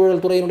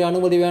சுற்றுச்சூழல் துறையினுடைய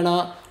அனுமதி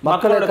வேணாம்,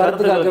 மக்களை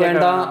கருத்து காக்க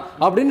வேண்டாம்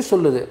அப்படின்னு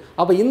சொல்லுது.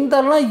 அப்போ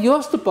இதெல்லாம்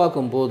யோசித்து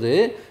பார்க்கும்போது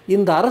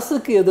இந்த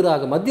அரசுக்கு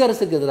எதிராக, மத்திய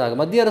அரசுக்கு எதிராக,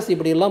 மத்திய அரசு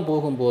இப்படியெல்லாம்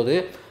போகும்போது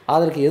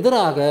அதற்கு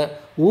எதிராக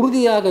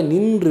உறுதியாக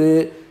நின்று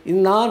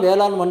நான்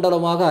வேளாண்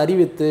மண்டலமாக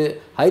அறிவித்து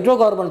ஹைட்ரோ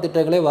கார்பன்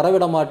திட்டங்களை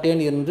வரவிட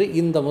மாட்டேன் என்று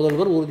இந்த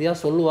முதல்வர்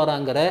உறுதியாக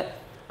சொல்லுவாராங்கிற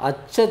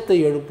அச்சத்தை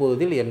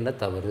எழுப்புவதில் என்ன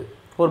தவறு?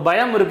 ஒரு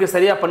பயம் இருக்கு,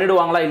 சரியா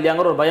பண்ணிடுவாங்களா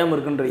இல்லையாங்கிற ஒரு பயம்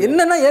இருக்குன்றது.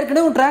 என்னன்னா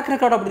ஏற்கனவே ஒரு ட்ராக்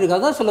ரெக்கார்ட் அப்படி இருக்கு.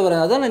 அதான் சொல்ல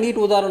வரேன். அதான் நீட்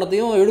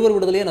உதாரணத்தையும் எழுவர்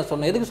விடுதலையும் நான்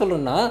சொன்னேன். எதுக்கு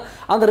சொல்றேன்னா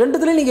அந்த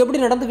ரெண்டுத்துலயும் நீங்க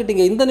எப்படி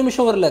நடந்துக்கிட்டீங்க இந்த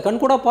நிமிஷம் வரல,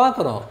 கண் கூட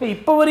பாக்குறோம்.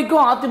 இப்ப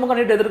வரைக்கும் அதிமுக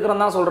நீட்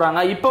எதிர்க்கிறதா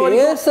சொல்றாங்க. இப்ப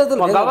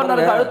பேசுறது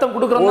கவர்னருக்கு அழுத்தம்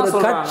கொடுக்கறதா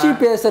சொல்றாங்க. கட்சி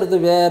பேசுறது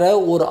வேற,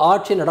 ஒரு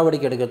ஆட்சி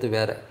நடவடிக்கை எடுக்கிறது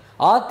வேற.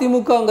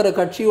 அதிமுகங்கிற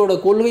கட்சியோட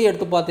கொள்கையை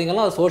எடுத்து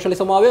பார்த்தீங்கன்னா அது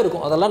சோஷலிசமாவே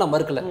இருக்கும். அதெல்லாம் நான்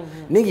மறுக்கல.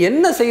 நீங்க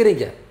என்ன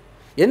செய்யறீங்க,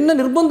 என்ன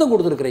நிர்பந்தம்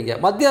கொடுத்துருக்குறீங்க?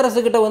 மத்திய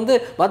அரசுக்கிட்ட வந்து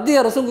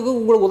மத்திய அரசுக்கு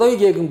உங்களுக்கு உதவி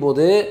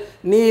கேட்கும்போது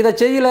நீ இதை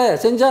செய்யலை,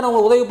 செஞ்சால் நான்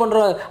உங்களுக்கு உதவி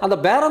பண்ணுற அந்த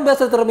பேரம்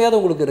பேசுகிற திறமையாவது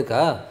உங்களுக்கு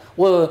இருக்கா?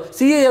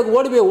 சிஏக்கு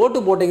ஓடி போய்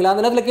ஓட்டு போட்டிங்களா?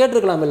 அந்த நேரத்தில்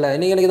கேட்டிருக்கலாம் இல்லை,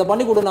 நீங்கள் எனக்கு இதை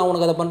பண்ணி கொடு, நான்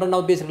உனக்கு அதை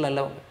பண்ணுறேன்னு பேசிருக்கலாம்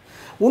இல்லை. அவங்க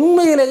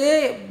உண்மையிலேயே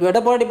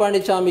எடப்பாடி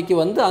பழனிசாமிக்கு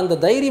வந்து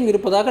அந்த தைரியம்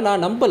இருப்பதாக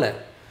நான் நம்பலை.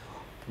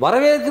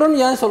 வரவேற்கிறோன்னு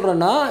ஏன்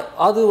சொல்கிறேன்னா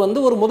அது வந்து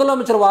ஒரு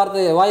முதலமைச்சர்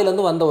வார்த்தை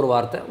வாயிலேருந்து வந்த ஒரு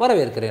வார்த்தை.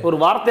 வரவேற்கிறேன், ஒரு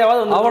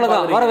வார்த்தையாவது,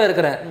 அவ்வளோதான்,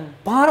 வரவேற்கிறேன்.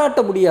 பாராட்ட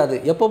முடியாது.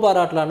 எப்போ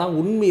பாராட்டலாம்னா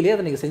உண்மையிலேயே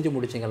அதை நீங்கள் செஞ்சு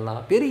முடிச்சிங்கன்னா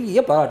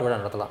பெரிய பாராட்டு விழா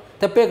நடத்தலாம்,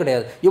 தப்பே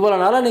கிடையாது. இவ்வளோ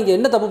நாளாக நீங்கள்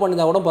என்ன தப்பு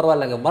பண்ணியிருந்தா கூட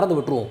பரவாயில்லைங்க, மறந்து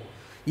விட்டுருவோம்.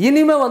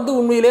 இனிமேல் வந்து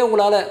உண்மையிலே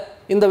உங்களால்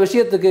இந்த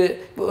விஷயத்துக்கு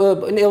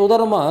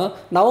உதாரணமாக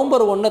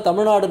நவம்பர் 1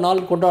 தமிழ்நாடு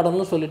நாள்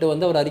கொண்டாடணும்னு சொல்லிட்டு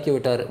வந்து அவர் அறிக்கை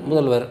விட்டார்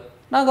முதல்வர்.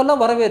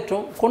 நாங்கள்லாம்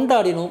வரவேற்றோம்,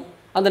 கொண்டாடினோம்,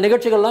 அந்த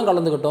நிகழ்ச்சிகள்லாம்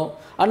கலந்துக்கிட்டோம்.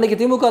 அன்றைக்கி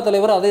திமுக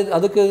தலைவர்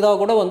அதுக்கு எதிராக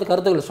கூட வந்து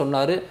கருத்துக்கள்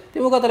சொன்னார்.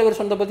 திமுக தலைவர்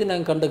சொன்னதை பற்றி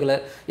நாங்கள் கண்டுக்கல.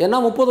 ஏன்னா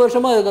 30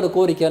 வருஷமாக இருக்கிற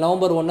கோரிக்கை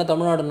நவம்பர் 1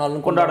 தமிழ்நாடு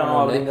நாள்னு கொண்டாடணும்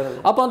அப்படிங்கிறது.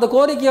 அப்போ அந்த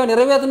கோரிக்கையை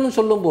நிறைவேற்றணும்னு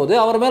சொல்லும்போது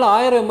அவர் மேலே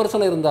 1000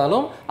 விமர்சனம்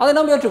இருந்தாலும் அதை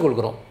நம்ம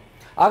ஏற்றுக்கொள்கிறோம்.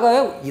 ஆக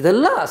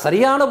இதெல்லாம்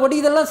சரியானபடி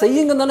இதெல்லாம்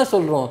செய்யுங்கன்னு தானே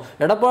சொல்கிறோம்.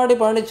 எடப்பாடி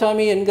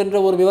பழனிசாமி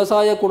என்கின்ற ஒரு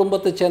விவசாய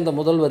குடும்பத்தை சேர்ந்த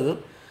முதல்வர்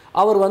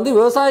அவர் வந்து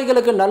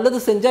விவசாயிகளுக்கு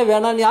நல்லது செஞ்சால்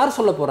வேணான்னு யார்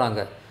சொல்ல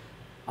போகிறாங்க?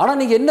 ஆனால்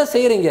நீங்கள் என்ன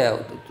செய்கிறீங்க?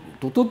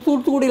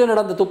 தூத்துக்குடியில்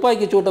நடந்த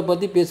துப்பாக்கி சூட்டை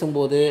பற்றி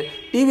பேசும்போது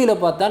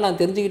டிவியில் பார்த்தா நான்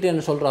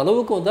தெரிஞ்சுக்கிட்டேன்னு சொல்கிற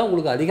அளவுக்கு வந்து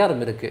உங்களுக்கு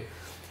அதிகாரம் இருக்குது.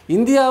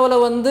 இந்தியாவில்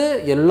வந்து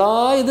எல்லா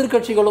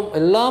எதிர்கட்சிகளும்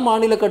எல்லா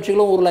மாநில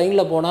கட்சிகளும் ஒரு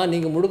லைனில் போனால்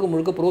நீங்கள் முழுக்க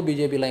முழுக்க ப்ரோ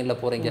பிஜேபி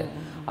லைனில் போகிறீங்க.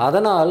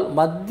 அதனால்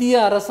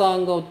மத்திய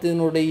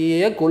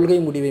அரசாங்கத்தினுடைய கொள்கை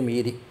முடிவை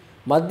மீறி,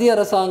 மத்திய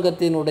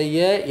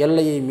அரசாங்கத்தினுடைய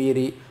எல்லையை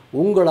மீறி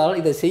உங்களால்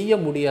இதை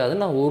செய்ய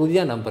முடியாதுன்னு நான்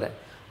உறுதியாக நம்புகிறேன்.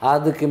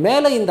 அதுக்கு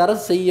மேலே இந்த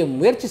அரசு செய்ய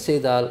முயற்சி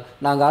செய்தால்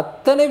நாங்கள்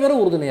அத்தனை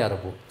பேரும் உறுதுணையாக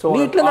இருப்போம்.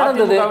 வீட்டில்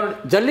நடந்தது,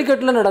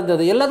 ஜல்லிக்கட்டில்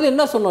நடந்தது, எல்லாத்தையும்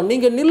என்ன சொன்னோம்?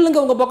 நீங்கள் நில்லுங்க,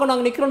 உங்கள் பக்கம்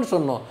நாங்கள் நிற்கிறோன்னு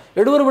சொன்னோம்.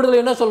 எழுவர்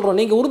விடுதலை என்ன சொல்கிறோம்?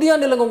 நீங்கள்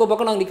உறுதியாக நில்லுங்க, உங்கள்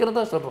பக்கம் நாங்கள்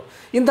நிற்கிறதா சொல்கிறோம்.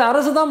 இந்த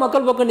அரசு தான்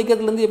மக்கள் பக்கம்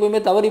நிற்கிறதுலேருந்து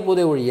எப்பவுமே தவறி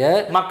போதே ஒழிய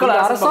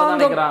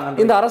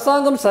இந்த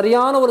அரசாங்கம்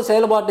சரியான ஒரு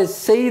செயல்பாட்டை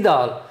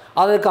செய்தால்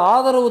அதற்கு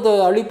ஆதரவு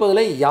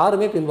அளிப்பதில்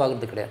யாருமே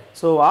பின்வாங்கிறது கிடையாது.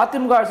 ஸோ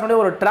அதிமுக அரசுடைய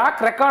ஒரு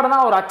ட்ராக் ரெக்கார்டு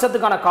தான் ஒரு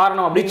அச்சத்துக்கான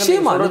காரணம்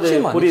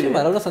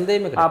அப்படின்னு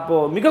சந்தேகமே. அப்போ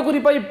மிக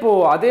குறிப்பாக இப்போ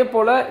அதே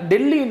போல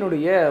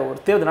டெல்லியினுடைய ஒரு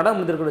தேர்தல்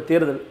நடந்திருக்கிற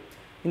தேர்தல்,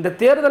 இந்த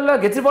தேர்தலில்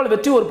கெஜ்ரிவால்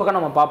வெற்றி ஒரு பக்கம்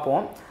நம்ம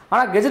பார்ப்போம்.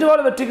 ஆனால்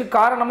கெஜ்ரிவால் வெற்றிக்கு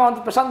காரணமாக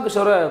வந்து பிரசாந்த்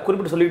கிஷோரை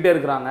குறிப்பிட்டு சொல்லிக்கிட்டே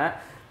இருக்கிறாங்க.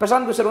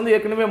 பிரசாந்த் கிஷோர் வந்து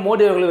ஏற்கனவே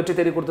மோடி அவர்கள் வெற்றி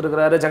தேடி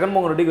கொடுத்துருக்காரு,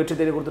 ஜெகன்மோகன் ரெட்டிக்கு வெற்றி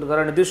தேடி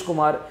கொடுத்துருக்காரு,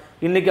 நிதிஷ்குமார்,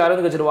 இன்னைக்கு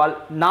அரவிந்த் கெஜ்ரிவால்,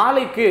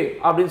 நாளைக்கு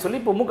அப்படின்னு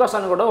சொல்லி இப்போ முக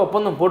ஸ்டாலின் கூட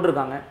ஒப்பந்தம்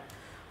போட்டிருக்காங்க.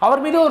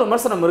 அவர் மீது ஒரு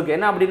விமர்சனம் இருக்குது.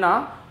 என்ன அப்படின்னா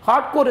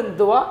ஹார்ட்கோர்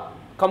இந்துத்துவா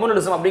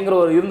கம்யூனலிசம் அப்படிங்கிற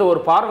இருந்த ஒரு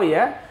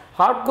பார்வையை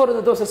ஹார்ட்கோர்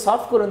இந்துத்துவா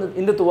சாஃப்ட்கோர்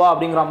இந்துத்துவா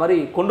அப்படிங்கிற மாதிரி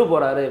கொண்டு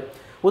போகிறாரு.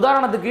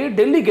 உதாரணத்துக்கு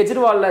டெல்லி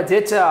கெஜ்ரிவாலில்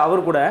ஜெயிச்ச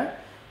அவர் கூட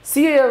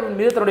சிஏ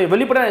மீது தன்னுடைய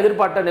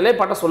வெளிப்படையான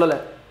நிலைப்பாட்டை சொல்லலை.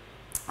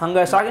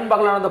 அங்கே ஷாகின்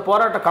பாகில் நடந்த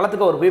போராட்ட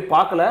களத்துக்கு அவர் போய்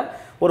பார்க்கல.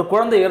 ஒரு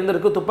குழந்தை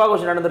இறந்திருக்கு, துப்பாக்கி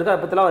வச்சு நடந்திருக்கு,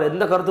 அதை பற்றிலாம் அவர்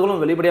எந்த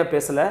கருத்துக்களும் வெளிப்படையாக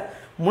பேசலை.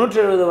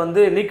 370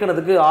 வந்து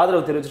நீக்கினதுக்கு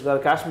ஆதரவு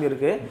தெரிவிச்சிருக்காரு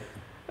காஷ்மீருக்கு.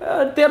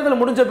 தேர்தல்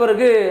முடிஞ்ச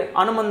பிறகு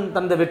அனுமன்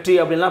தந்த வெற்றி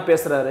அப்படின்லாம்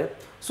பேசுகிறாரு.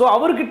 ஸோ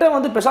அவர்கிட்ட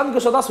வந்து பிரசாந்த்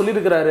கிஷோர் தான்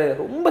சொல்லியிருக்கிறாரு,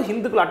 ரொம்ப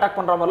ஹிந்துக்கள் அட்டாக்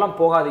பண்ணுற மாதிரிலாம்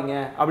போகாதீங்க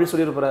அப்படின்னு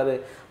சொல்லியிருக்கிறாரு.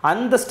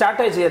 அந்த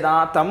ஸ்ட்ராட்டஜியை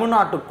தான்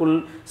தமிழ்நாட்டுக்குள்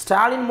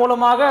ஸ்டாலின்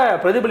மூலமாக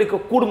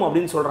பிரதிபலிக்க கூடும்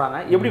அப்படின்னு சொல்கிறாங்க.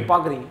 எப்படி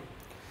பார்க்குறீங்க?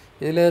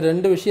 இதில்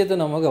 2 விஷயத்தை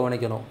நம்ம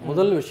கவனிக்கணும்.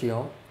 முதல்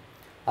விஷயம்,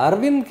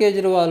 அரவிந்த்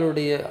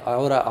கெஜ்ரிவாலுடைய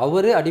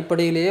அவர்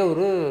அடிப்படையிலேயே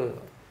ஒரு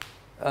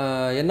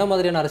என்ன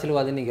மாதிரியான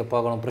அரசியல்வாதின்னு நீங்கள்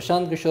பார்க்கணும்.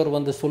 பிரசாந்த் கிஷோர்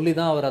வந்து சொல்லி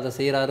தான் அவர் அதை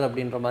செய்கிறாரு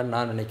அப்படின்ற மாதிரி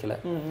நான் நினைக்கல.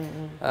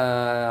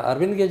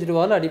 அரவிந்த்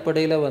கெஜ்ரிவால்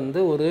அடிப்படையில் வந்து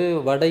ஒரு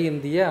வட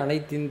இந்திய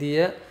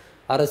அனைத்திந்திய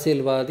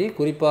அரசியல்வாதி,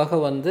 குறிப்பாக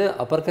வந்து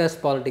அப்பர்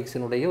காஸ்ட்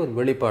பாலிடிக்ஸினுடைய ஒரு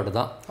வெளிப்பாடு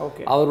தான்.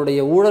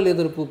 அவருடைய ஊழல்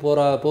எதிர்ப்பு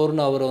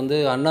போர்னு அவர் வந்து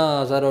அண்ணா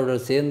சாரோடு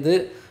சேர்ந்து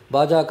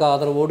பாஜக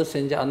ஆதரவோடு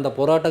செஞ்ச அந்த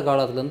போராட்ட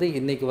காலத்துலேருந்து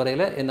இன்னைக்கு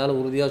வரையில் என்னால்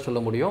உறுதியாக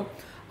சொல்ல முடியும்,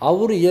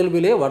 அவர்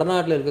இயல்பிலே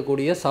வடநாட்டில்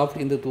இருக்கக்கூடிய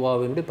சாஃப்ட்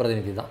இந்துத்துவாவினுடைய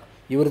பிரதிநிதி தான்.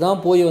 இவர் தான்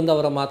போய் வந்து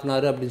அவரை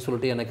மாற்றினார் அப்படின்னு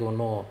சொல்லிட்டு எனக்கு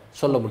ஒன்றும்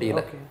சொல்ல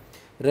முடியல.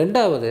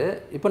 ரெண்டாவது,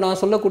 இப்போ நான்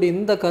சொல்லக்கூடிய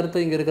இந்த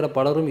கருத்தை இங்கே இருக்கிற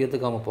பலரும்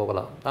ஏற்றுக்காமல்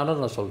போகலாம்.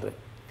 ஆனால் நான் சொல்கிறேன்,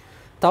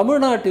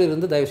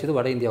 தமிழ்நாட்டிலிருந்து தயவுசெய்து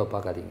வட இந்தியாவை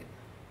பார்க்காதீங்க.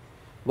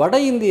 வட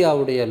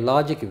இந்தியாவுடைய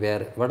லாஜிக்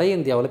வேறு. வட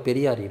இந்தியாவில்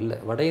பெரியார் இல்லை,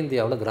 வட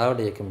இந்தியாவில் திராவிட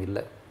இயக்கம்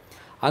இல்லை.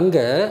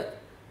 அங்கே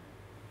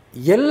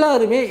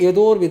எல்லாருமே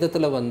ஏதோ ஒரு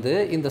விதத்தில் வந்து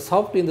இந்த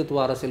சாஃப்ட்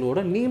இந்துத்துவ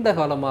அரசியலோட நீண்ட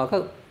காலமாக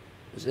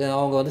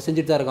அவங்க வந்து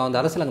செஞ்சுட்டு தான் இருக்காங்க.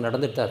 அந்த அரசியல் அங்கே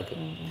நடந்துட்டு தான்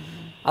இருக்குது.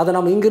 அதை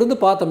நம்ம இங்கிருந்து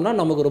பார்த்தோம்னா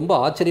நமக்கு ரொம்ப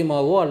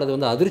ஆச்சரியமாகவோ அல்லது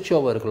வந்து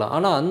அதிர்ச்சியாகவோ இருக்கலாம்.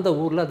 ஆனால் அந்த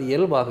ஊரில் அது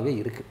இயல்பாகவே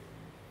இருக்குது.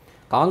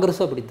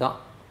 காங்கிரஸும் அப்படி தான்.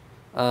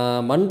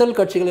 மண்டல்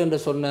கட்சிகள் என்று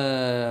சொன்ன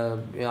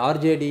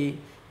ஆர்ஜேடி,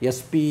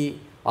 எஸ்பி,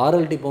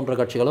 ஆர்எல்டி போன்ற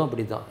கட்சிகளும்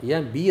அப்படி தான்.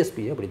 ஏன்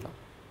பிஎஸ்பியும் அப்படி தான்,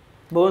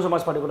 பகுஜன்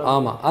சமாஜ் பார்ட்டி கூட.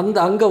 ஆமாம்.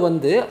 அங்கே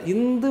வந்து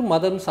இந்து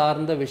மதம்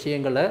சார்ந்த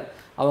விஷயங்களை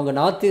அவங்க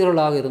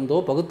நாத்திகர்களாக இருந்தோ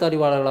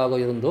பகுத்தறிவாளர்களாக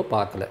இருந்தோ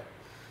பார்க்கல.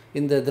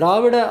 இந்த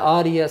திராவிட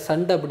ஆரிய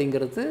சண்டை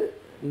அப்படிங்கிறது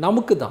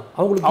நமக்கு தான்,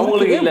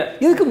 அவங்களுக்கு இல்லை,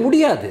 இருக்க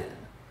முடியாது.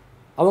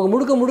 அவங்க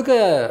முழுக்க முழுக்க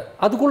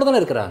அதுக்குள்ளே தானே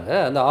இருக்கிறாங்க.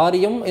 அந்த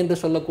ஆரியம் என்று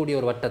சொல்லக்கூடிய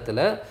ஒரு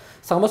வட்டத்தில்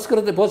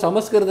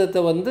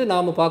சமஸ்கிருதத்தை வந்து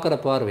நாம் பார்க்குற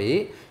பார்வை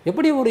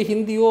எப்படி ஒரு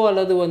ஹிந்தியோ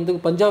அல்லது வந்து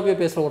பஞ்சாபியோ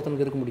பேசுகிற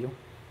ஒருத்தனுக்கு இருக்க முடியும்?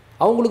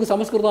 அவங்களுக்கு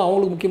சமஸ்கிருதம்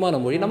அவங்களுக்கு முக்கியமான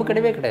மொழி, நமக்கு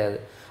கிடையவே கிடையாது.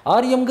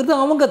 ஆரியம்ங்கிறது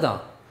அவங்க தான்,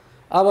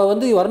 அவள்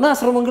வந்து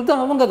வர்ணாசிரமங்கிறது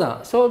அவங்க தான்.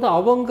 ஸோ அது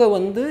அவங்க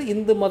வந்து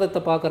இந்து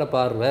மதத்தை பார்க்குற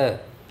பார்வை,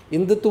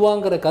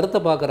 இந்துத்துவாங்கிற கருத்தை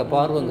பார்க்குற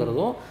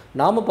பார்வைங்கிறதும்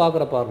நாம்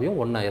பார்க்குற பார்வையும்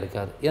ஒன்றா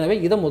இருக்காது. எனவே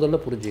இதை முதல்ல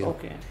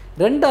புரிஞ்சுக்கணும்.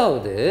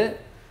 ரெண்டாவது,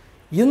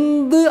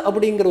 இந்து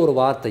அப்படிங்கிற ஒரு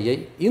வார்த்தையை,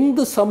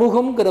 இந்து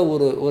சமூகங்கிற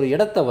ஒரு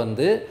இடத்தை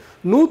வந்து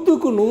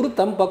 100க்கு 100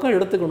 தம் பக்கம்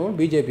எடுத்துக்கணும்னு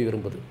பிஜேபி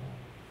விரும்புது.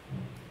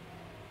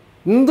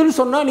 இந்துன்னு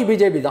சொன்னால் நீ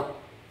பிஜேபி தான்,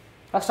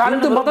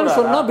 ஸ்டாலின் மதம்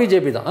சொன்னா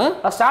பிஜேபி தான்.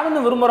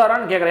 ஸ்டாலின்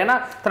விரும்புறாரான்னு கேட்குறேன். ஏன்னா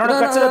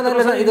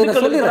இதை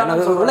சொல்லிடுறேன்,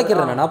 நான்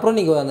விளக்கிறேன் நான், அப்புறம்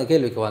நீங்கள் அந்த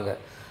கேள்விக்கு வாங்க.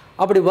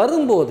 அப்படி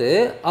வரும்போது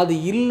அது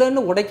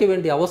இல்லைன்னு உடைக்க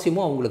வேண்டிய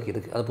அவசியமும் அவங்களுக்கு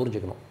இருக்குது, அதை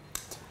புரிஞ்சுக்கணும்.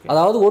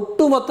 அதாவது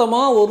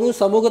ஒட்டுமொத்தமாக ஒரு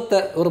சமூகத்தை,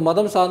 ஒரு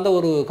மதம் சார்ந்த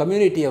ஒரு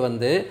கம்யூனிட்டியை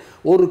வந்து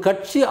ஒரு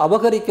கட்சி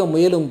அபகரிக்க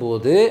முயலும்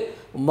போது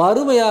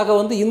மறுமையாக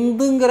வந்து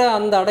இந்துங்கிற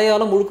அந்த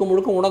அடையாளம் முழுக்க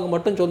முழுக்க உனக்கு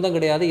மட்டும் சொந்தம்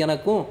கிடையாது,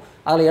 எனக்கும்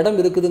அதில் இடம்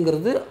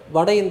இருக்குதுங்கிறது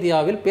வட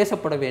இந்தியாவில்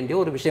பேசப்பட வேண்டிய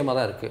ஒரு விஷயமாக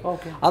தான் இருக்குது.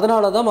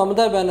 அதனால தான்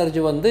மம்தா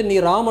பானர்ஜி வந்து நீ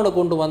ராமனை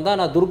கொண்டு வந்தால்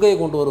நான் துர்கையை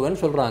கொண்டு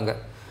வருவேன்னு சொல்கிறாங்க.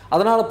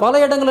 அதனால் பல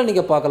இடங்களில்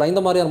நீங்கள் பார்க்கலாம்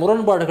இந்த மாதிரியான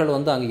முரண்பாடுகள்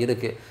வந்து அங்கே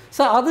இருக்குது.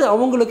 ஸோ அது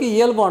அவங்களுக்கு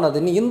இயல்பானது.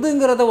 நீ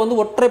இந்துங்கிறத வந்து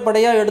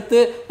ஒற்றைப்படையாக எடுத்து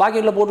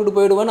பாக்கெட்டில் போட்டுட்டு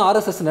போயிடுவேன்னு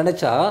ஆர்எஸ்எஸ்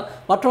நினச்சா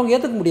மற்றவங்க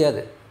ஏற்றுக்க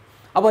முடியாது.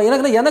 அப்போ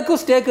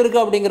எனக்கும் ஸ்டேக்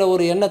இருக்குது அப்படிங்கிற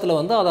ஒரு எண்ணத்தில்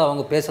வந்து அதை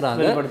அவங்க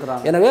பேசுகிறாங்க.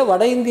 எனவே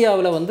வட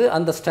இந்தியாவில் வந்து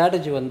அந்த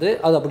ஸ்ட்ராட்டஜி வந்து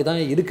அது அப்படி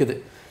தான் இருக்குது.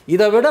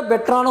 இதை விட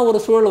பெட்டரான ஒரு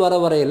சூழல் வர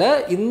வரையில்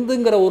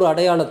இந்துங்கிற ஒரு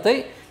அடையாளத்தை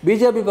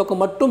பிஜேபி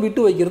பக்கம் மட்டும்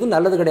விட்டு வைக்கிறது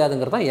நல்லது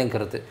கிடையாதுங்கிறது தான் என்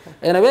கருத்து.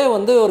 எனவே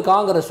வந்து ஒரு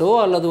காங்கிரஸோ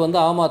அல்லது வந்து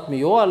ஆம்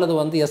ஆத்மியோ அல்லது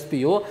வந்து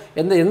எஸ்பியோ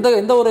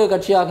எந்த ஒரு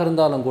கட்சியாக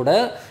இருந்தாலும் கூட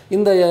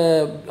இந்த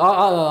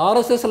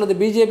ஆர்எஸ்எஸ் அல்லது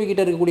பிஜேபி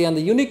கிட்ட இருக்கக்கூடிய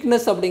அந்த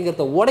யூனிக்னஸ்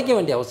அப்படிங்கிறத உடைக்க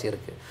வேண்டிய அவசியம்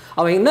இருக்குது.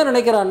 அவன் என்ன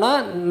நினைக்கிறான்னா,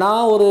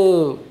 நான்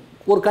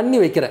ஒரு கண்ணி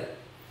வைக்கிறேன்,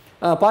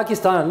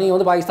 பாகிஸ்தான் நீ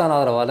வந்து பாகிஸ்தான்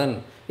ஆதரவாளன்,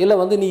 இல்லை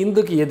வந்து நீ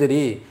இந்துக்கு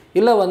எதிரி,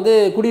 இல்லை வந்து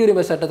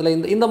குடியுரிமை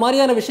சட்டத்தில் இந்த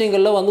மாதிரியான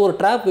விஷயங்களில் வந்து ஒரு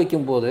ட்ராப்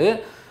வைக்கும்போது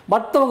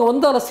மற்றவங்க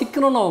வந்து அதில்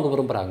சிக்கணும்னு அவங்க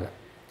விரும்புகிறாங்க.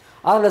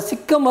 அதில்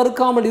சிக்க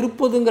மறுக்காமல்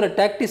இருப்பதுங்கிற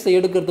டாக்டிஸை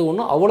எடுக்கிறது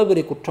ஒன்றும் அவ்வளோ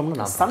பெரிய குற்றம்னு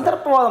நான்.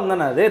 சந்தர்ப்பவாதம்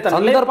தானே அது,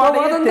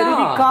 சந்தர்ப்பவாதம்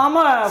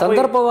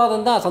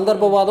தான்.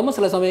 சந்தர்ப்பவாதமும்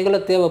சில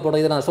சமயங்களில் தேவைப்படும்.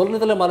 இதை நான்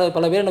சொல்றதுல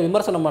பல பேர் நான்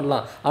விமர்சனம்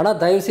பண்ணலாம், ஆனால்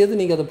தயவுசெய்து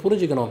நீங்கள் அதை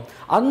புரிஞ்சுக்கணும்.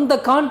 அந்த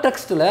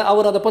கான்டெக்ஸ்டில்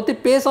அவர் அதை பற்றி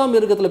பேசாமல்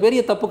இருக்கிறதுல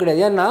பெரிய தப்பு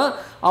கிடையாது. ஏன்னா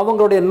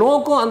அவங்களுடைய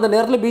நோக்கம் அந்த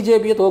நேரத்தில்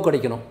பிஜேபியை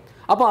தோக்கடிக்கணும்.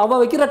 அப்போ அவன்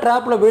வைக்கிற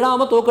ட்ராப்பில்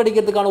விழாமல்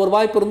தோக்கடிக்கிறதுக்கான ஒரு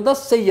வாய்ப்பு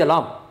இருந்தால்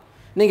செய்யலாம்.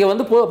 நீங்கள்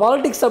வந்து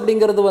பாலிடிக்ஸ்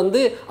அப்படிங்கிறது வந்து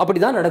அப்படி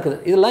தான் நடக்குது.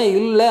 இதெல்லாம்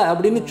இல்லை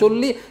அப்படின்னு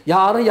சொல்லி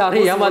யாரையும்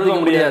ஏமாற்றிக்க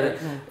முடியாது.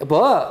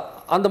 இப்போது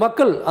அந்த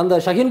மக்கள், அந்த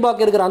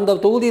ஷஹீன்பாக் இருக்கிற அந்த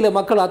தொகுதியில்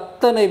மக்கள்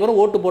அத்தனை பேரும்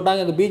ஓட்டு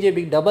போட்டாங்க, அங்கே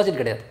பிஜேபிக்கு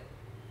டெபாசிட் கிடையாது.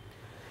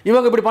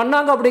 இவங்க இப்படி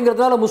பண்ணாங்க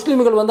அப்படிங்கிறதுனால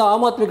முஸ்லீம்கள் வந்து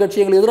ஆம் ஆத்மி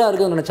கட்சி எங்களுக்கு எதிராக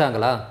இருக்குதுன்னு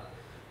நினச்சாங்களா?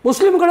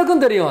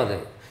 முஸ்லீம்களுக்கும் தெரியும் அது.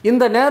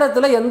 இந்த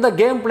நேரத்தில் எந்த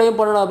கேம் ப்ளே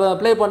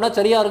பண்ணால்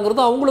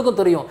சரியாருங்கிறது அவங்களுக்கும்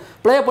தெரியும்.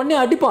 ப்ளே பண்ணி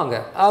அடிப்பாங்க.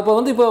 அப்போ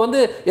வந்து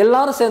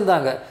எல்லாரும்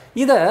சேர்ந்தாங்க.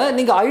 இதை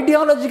நீங்கள்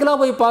ஐடியாலஜிக்கலாக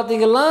போய்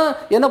பார்த்தீங்கன்னா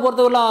என்னை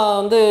பொறுத்தவரைலாம்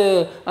வந்து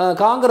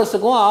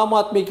காங்கிரஸுக்கும் ஆம்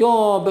ஆத்மிக்கும்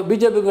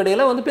பிஜேபிக்கும்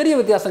இடையில் வந்து பெரிய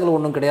வித்தியாசங்கள்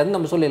ஒன்றும் கிடையாதுன்னு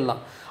நம்ம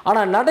சொல்லிடலாம்.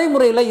 ஆனால்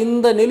நடைமுறையில்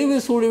இந்த நெளிவு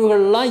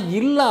சூழிவுகள்லாம்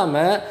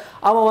இல்லாமல்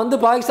அவன் வந்து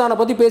பாகிஸ்தானை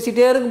பற்றி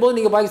பேசிகிட்டே இருக்கும்போது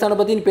நீங்கள்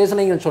பாகிஸ்தானை பற்றி நீ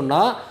பேசுனீங்கன்னு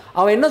சொன்னால்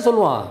அவன் என்ன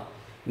சொல்லுவான்?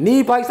 நீ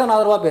பாகிஸ்தான்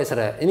ஆதரவாக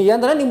பேசுகிற, நீ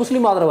ஏன் நீ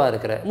முஸ்லீம் ஆதரவாக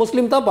இருக்கிற,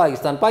 முஸ்லீம் தான்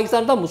பாகிஸ்தான்,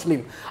 பாகிஸ்தான் தான்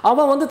முஸ்லீம்.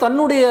 அவன் வந்து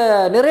தன்னுடைய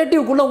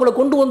நெரேட்டிவ்க்குள்ளே உங்களை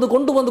கொண்டு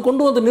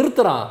வந்து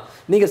நிறுத்துறான்.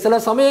 நீங்கள் சில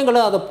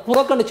சமயங்களை அதை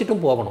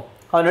புறக்கணிச்சிட்டும் போகணும்.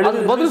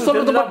 அது பதில்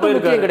சொல்கிறது மட்டும்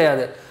முக்கியம்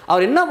கிடையாது.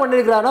 அவர் என்ன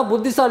பண்ணியிருக்கிறாருன்னா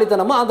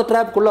புத்திசாலித்தனமாக அந்த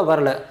ட்ராப்குள்ளே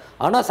வரல.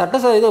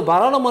 ஆனால் இது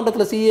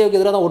பாராளுமன்றத்தில் சிஏவுக்கு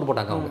எதிராக தான் ஓட்டு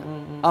போட்டாங்க அவங்க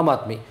ஆம்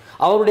ஆத்மி.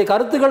 அவருடைய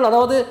கருத்துக்கள்,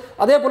 அதாவது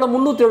அதே போல்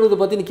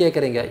 370 பற்றி நீ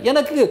கேட்குறீங்க.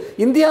 எனக்கு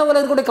இந்தியாவில்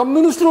இருக்கக்கூடிய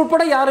கம்யூனிஸ்ட்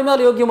உட்பட யாருமே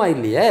அது யோக்கியமாக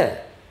இல்லையே.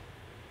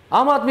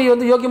 ஆம் ஆத்மி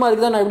வந்து யோக்கியமாக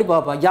இருக்குதான் நான் எப்படி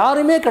பார்ப்பேன்?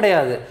 யாருமே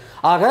கிடையாது.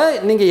 ஆக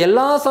நீங்கள்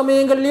எல்லா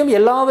சமயங்கள்லையும்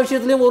எல்லா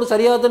விஷயத்துலையும் ஒரு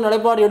சரியான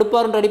நிலைப்பாடு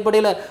எடுப்பார்ன்ற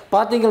அடிப்படையில்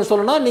பார்த்தீங்கன்னு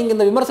சொல்லணும்னா நீங்கள்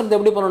இந்த விமர்சனத்தை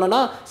எப்படி பண்ணணும்னா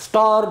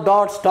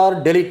ஸ்டார்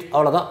டெலிட்,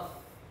 அவ்வளோதான்.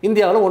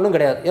 இந்தியாவில் ஒன்றும்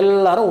கிடையாது,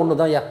 எல்லாரும் ஒன்று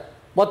தான்.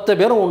 மொத்த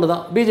பேரும் ஒன்று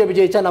தான். பிஜேபி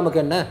ஜெயிச்சா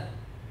நமக்கு என்ன,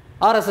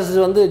 ஆர்எஸ்எஸ்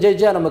வந்து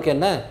ஜெயிச்சா நமக்கு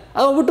என்ன,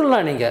 அதை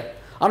விட்டுடலாம் நீங்கள்.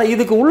 ஆனால்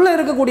இதுக்கு உள்ளே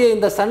இருக்கக்கூடிய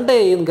இந்த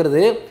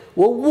சண்டைங்கிறது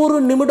ஒவ்வொரு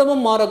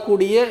நிமிடமும்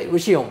மாறக்கூடிய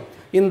விஷயம்.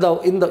 இந்த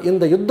இந்த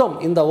இந்த யுத்தம்,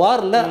 இந்த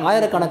வாரில்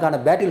ஆயிரக்கணக்கான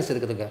பேட்டில்ஸ்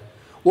இருக்குதுங்க.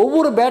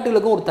 ஒவ்வொரு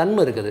பேட்டிலுக்கும் ஒரு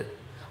தன்மை இருக்குது.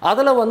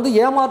 அதில் வந்து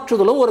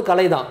ஏமாற்றுதலும் ஒரு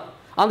கலை தான்.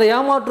 அந்த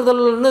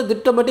ஏமாற்றுதல்னு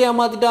திட்டமிட்டு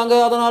ஏமாற்றிட்டாங்க,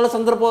 அதனால்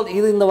சந்தர்ப்பம்,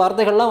 இந்த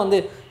வார்த்தைகள்லாம் வந்து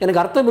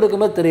எனக்கு அர்த்தம்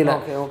இருக்குமே தெரியல.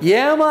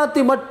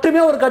 ஏமாற்றி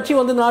மட்டுமே ஒரு கட்சி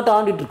வந்து நாட்டை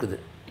ஆண்டிட்டு இருக்குது.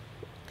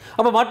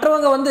 அப்போ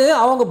மற்றவங்க வந்து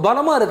அவங்க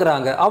பலமாக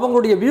இருக்கிறாங்க,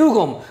 அவங்களுடைய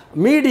வியூகம்,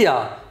 மீடியா,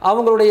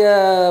 அவங்களுடைய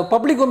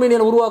பப்ளிக்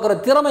ஒப்பீனியன் உருவாக்குற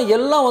திறமை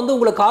எல்லாம் வந்து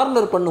உங்களை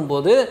கார்னர்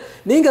பண்ணும்போது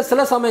நீங்கள்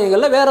சில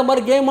சமயங்களில் வேறு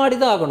மாதிரி கேம் ஆடி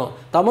தான் ஆகணும்.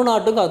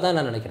 தமிழ்நாட்டுக்கு அதுதான்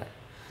நான் நினைக்கிறேன்.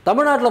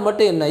 தமிழ்நாட்டில்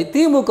மட்டும் என்ன,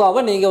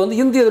 திமுகவை நீங்கள் வந்து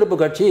இந்திய எதிர்ப்பு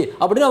கட்சி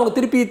அப்படின்னு அவங்க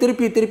திருப்பி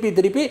திருப்பி திருப்பி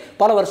திருப்பி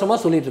பல வருஷமாக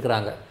சொல்லிட்டு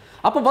இருக்கிறாங்க.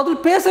 அப்போ பதில்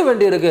பேச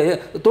வேண்டியிருக்கு.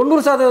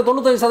 90%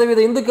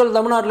 95% இந்துக்கள்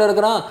தமிழ்நாட்டில்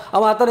இருக்கிறான்,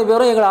 அவன் அத்தனை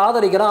பேரும் எங்களை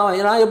ஆதரிக்கிறான்,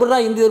 நான் எப்படின்னா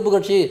இந்திய எதிர்ப்பு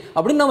கட்சி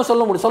அப்படின்னு நம்ம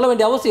சொல்ல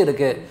வேண்டிய அவசியம்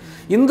இருக்குது.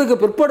 இந்துக்கு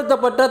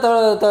பிற்படுத்தப்பட்ட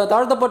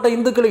தாழ்த்தப்பட்ட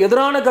இந்துக்களுக்கு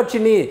எதிரான கட்சி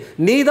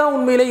நீ தான்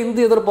உண்மையிலே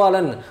இந்து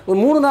எதிர்ப்பாளன்,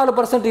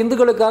 3-4%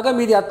 இந்துக்களுக்காக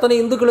மீதி அத்தனை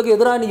இந்துக்களுக்கு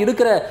எதிராக நீ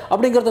இருக்கிற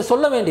அப்படிங்கிறத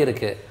சொல்ல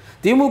வேண்டியிருக்கு.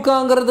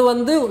 திமுகங்கிறது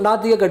வந்து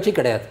நாத்திக கட்சி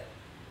கிடையாது,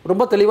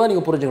 ரொம்ப தெளிவாக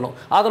நீங்கள் புரிஞ்சுக்கணும்.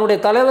 அதனுடைய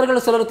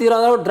தலைவர்கள் சிலர்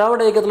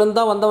திராவிட இயக்கத்திலேருந்து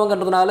தான்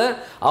வந்தவங்கன்றதுனால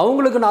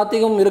அவங்களுக்கு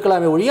நாத்திகம்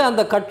இருக்கலாமே ஒழிய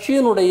அந்த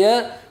கட்சியினுடைய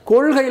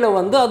கொள்கையில்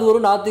வந்து அது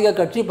ஒரு நாத்திக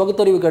கட்சி,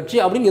 பகுத்தறிவு கட்சி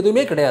அப்படின்னு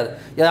எதுவுமே கிடையாது.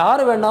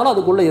 யார் வேணாலும்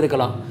அதுக்குள்ளே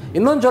இருக்கலாம்.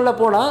 இன்னும் சொல்ல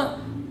போனால்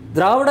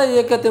திராவிட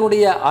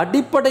இயக்கத்தினுடைய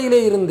அடிப்படையிலே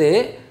இருந்தே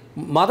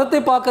மதத்தை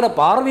பார்க்குற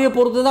பார்வையை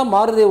பொறுத்து தான்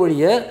மாறுதே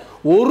ஒழிய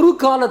ஒரு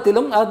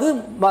காலத்திலும் அது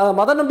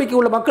மத நம்பிக்கை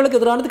உள்ள மக்களுக்கு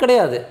எதிரானது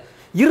கிடையாது.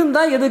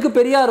 இருந்தால் எதுக்கு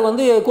பெரியார்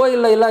வந்து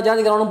கோயிலில் எல்லா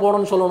ஜாதிக்காரனும்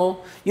போகணும்னு சொல்லணும்?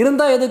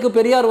 இருந்தால் எதுக்கு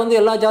பெரியார் வந்து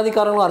எல்லா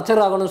ஜாதிக்காரங்களும்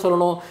அர்ச்சர் ஆகணும்னு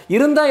சொல்லணும்?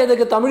 இருந்தால்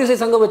எதுக்கு தமிழிசை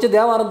சங்கம் வச்சு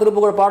தேவாரம்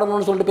திருப்புகழ்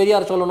பாடணும்னு சொல்லிட்டு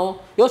பெரியார் சொல்லணும்?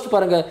 யோசிச்சு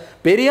பாருங்கள்.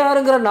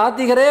 பெரியாருங்கிற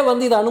நாத்திகரே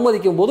வந்து இதை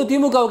அனுமதிக்கும் போது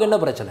திமுகவுக்கு என்ன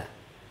பிரச்சனை?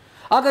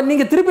 ஆக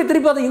நீங்கள்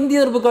திருப்பி அதை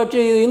இந்திய எதிர்ப்பு கட்சி,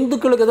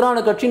 இந்துக்களுக்கு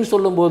எதிரான கட்சின்னு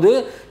சொல்லும்போது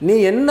நீ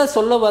என்ன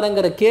சொல்ல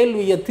வரங்கிற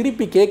கேள்வியை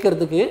திருப்பி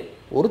கேட்கறதுக்கு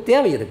ஒரு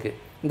தேவை இருக்குது.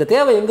 இந்த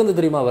தேவை எங்கேருந்து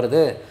தெரியுமா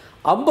வருது?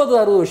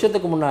 50-60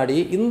 வருஷத்துக்கு முன்னாடி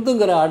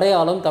இந்துங்கிற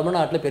அடையாளம்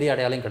தமிழ்நாட்டில் பெரிய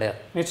அடையாளம் கிடையாது.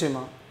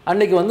 நிச்சயமா.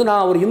 அன்னைக்கு வந்து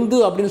நான் ஒரு இந்து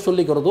அப்படின்னு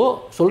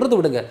சொல்றது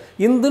விடுங்க,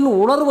 இந்துன்னு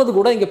உணர்வது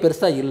கூட இங்கே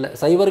பெருசாக இல்லை.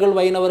 சைவர்கள்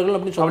வைணவர்கள்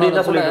அப்படின்னு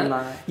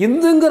சொல்லிட்டு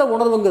இந்துங்கிற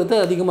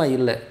உணர்வுங்கிறது அதிகமாக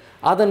இல்லை.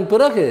 அதன்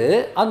பிறகு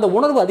அந்த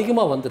உணர்வு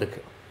அதிகமாக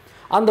வந்திருக்கு.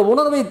 அந்த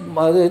உணர்வை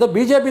ஏதோ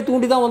பிஜேபி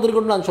தூண்டி தான்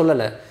வந்திருக்குன்னு நான்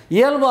சொல்லலை.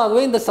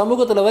 இயல்பாகவே இந்த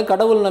சமூகத்தில்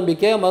கடவுள்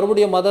நம்பிக்கை,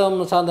 மறுபடியும் மதம்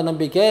சார்ந்த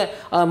நம்பிக்கை,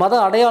 மத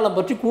அடையாளம்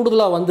பற்றி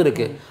கூடுதலாக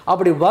வந்திருக்கு.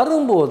 அப்படி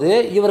வரும்போது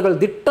இவர்கள்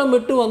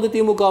திட்டமிட்டு வந்து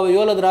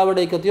திமுகவையோ அல்லது திராவிட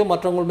இயக்கத்தையோ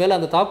மற்றவங்க மேலே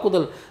அந்த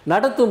தாக்குதல்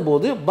நடத்தும்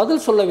போது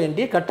பதில் சொல்ல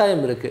வேண்டிய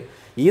கட்டாயம் இருக்குது.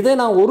 இதை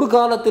நான் ஒரு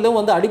காலத்திலும்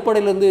வந்து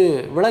அடிப்படையிலேருந்து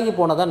விலகி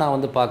போனதாக நான்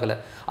வந்து பார்க்கல.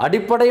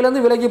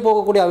 அடிப்படையிலேருந்து விலகி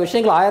போகக்கூடிய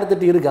விஷயங்கள்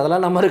 1008 இருக்குது,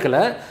 அதெல்லாம் நம்ம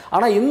இருக்கலை.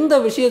 ஆனால் இந்த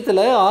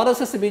விஷயத்தில்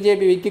RSS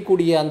பிஜேபி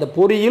வைக்கக்கூடிய அந்த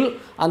பொறியில்,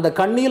 அந்த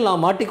கண்ணியில்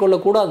நான்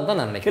மாட்டிக்கொள்ளக்கூடாதுன்னு தான்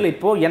நான் நினைக்கிறேன்.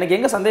 இப்போ எனக்கு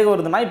எங்கே சந்தேகம்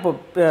வருதுன்னா, இப்போ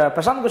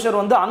பிரசாந்த் கிஷோர்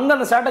வந்து அங்கே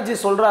அந்த ஸ்ட்ராட்டஜி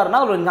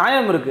சொல்கிறாருன்னா ஒரு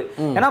நியாயம் இருக்குது.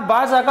 ஏன்னா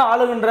பாஜக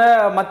ஆளுகின்ற,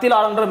 மத்தியில்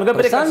ஆளுகின்ற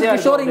மிகப்பெரிய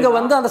கிஷோர் இங்கே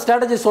வந்து அந்த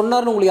ஸ்ட்ராட்டஜி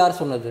சொன்னார்னு உங்களுக்கு யார்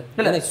சொன்னது?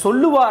 இல்லை,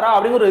 சொல்லுவாரா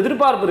அப்படிங்கிற ஒரு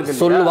எதிர்பார்ப்பு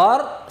இருக்குது.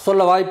 சொல்லுவார்,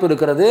 சொல்ல வாய்ப்பு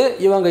இருக்கிறது.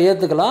 இவங்க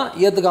ஏற்றுக்கலாம்,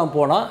 ஏற்றுக்காமல்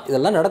போனால்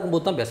இதெல்லாம்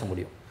நடக்கும்போது தான் பேச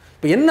முடியும்.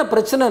 இப்போ என்ன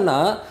பிரச்சனைன்னா,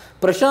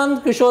 பிரசாந்த்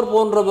கிஷோர்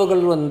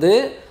போன்றவர்கள் வந்து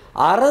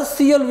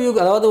அரசியல்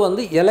வியூகம், அதாவது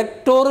வந்து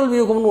எலக்டோரல்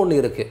வியூகம்னு ஒன்று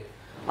இருக்குது,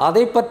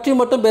 அதை பற்றி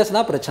மட்டும்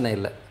பேசினா பிரச்சனை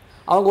இல்லை.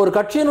 அவங்க ஒரு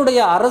கட்சியினுடைய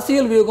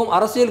அரசியல் வியூகம்,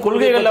 அரசியல்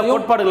கொள்கைகள்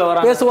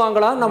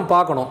பேசுவாங்களான்னு நம்ம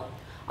பார்க்கணும்.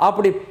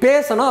 அப்படி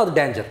பேசினா அது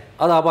டேஞ்சர்,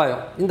 அது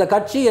அபாயம். இந்த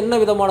கட்சி என்ன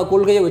விதமான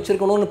கொள்கையை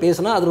வச்சிருக்கணும்னு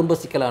பேசினா அது ரொம்ப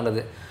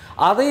சிக்கலானது.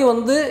 அதை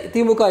வந்து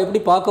திமுக எப்படி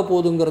பார்க்க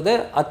போகுதுங்கிறத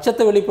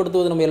அச்சத்தை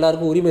வெளிப்படுத்துவது நம்ம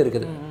எல்லாருக்கும் உரிமை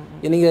இருக்குது.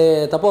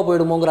 நீங்கள் தப்பாக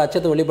போயிடுமோங்கிற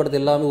அச்சத்தை வெளிப்படுத்த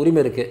எல்லாமே உரிமை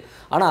இருக்குது.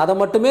 ஆனால் அதை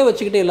மட்டுமே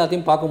வச்சுக்கிட்டு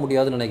எல்லாத்தையும் பார்க்க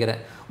முடியாதுன்னு நினைக்கிறேன்.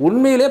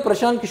 உண்மையிலே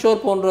பிரசாந்த்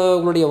கிஷோர்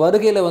போன்றவங்களுடைய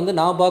வருகையில் வந்து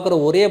நான் பார்க்குற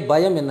ஒரே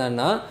பயம்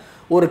என்னன்னா,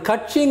 ஒரு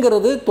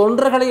கட்சிங்கிறது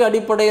தொண்டர்களை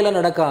அடிப்படையில்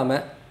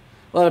நடக்காமல்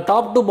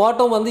டாப் டு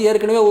பாட்டம் வந்து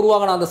ஏற்கனவே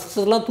உருவாகின அந்த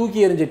சிஸ்டம்லாம்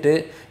தூக்கி எறிஞ்சிட்டு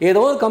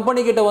ஏதோ ஒரு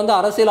கம்பெனிக்கிட்ட வந்து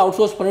அரசியல் அவுட்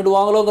சோர்ஸ்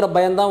பண்ணிவிடுவாங்களோங்கிற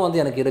பயம்தான்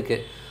வந்து எனக்கு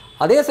இருக்குது.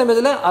 அதே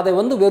சமயத்தில் அதை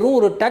வந்து வெறும்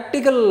ஒரு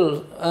டாக்டிக்கல்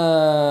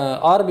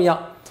ஆர்மியாக,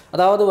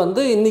 அதாவது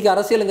வந்து இன்றைக்கி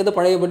அரசியலுங்கிறது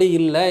பழையபடி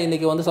இல்லை,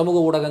 இன்றைக்கி வந்து சமூக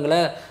ஊடகங்களை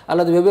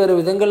அல்லது வெவ்வேறு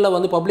விதங்களில்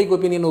வந்து பப்ளிக்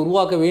ஒப்பீனியன்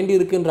உருவாக்க வேண்டி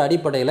இருக்குன்ற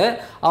அடிப்படையில்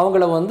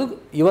அவங்கள வந்து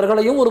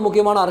இவர்களையும் ஒரு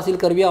முக்கியமான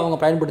அரசியல் கருவியாக அவங்க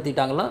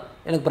பயன்படுத்திட்டாங்கன்னா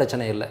எனக்கு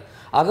பிரச்சனை இல்லை.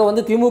 ஆக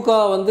வந்து திமுக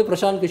வந்து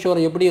பிரசாந்த்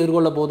கிஷோரை எப்படி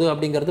எதிர்கொள்ள போகுது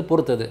அப்படிங்கிறது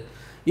பொறுத்தது.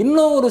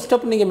 இன்னும் ஒரு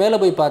ஸ்டெப் நீங்கள் மேலே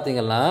போய்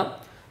பார்த்தீங்கன்னா,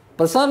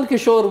 பிரசாந்த்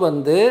கிஷோர்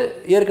வந்து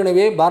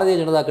ஏற்கனவே பாரதிய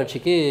ஜனதா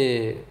கட்சிக்கு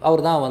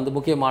அவர் தான் வந்து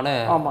முக்கியமான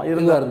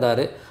இதாக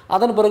இருந்தார்.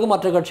 அதன் பிறகு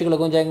மற்ற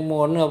கட்சிகளுக்கும்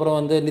ஜெகன்மோகன், அப்புறம்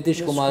வந்து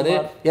நிதிஷ்குமார்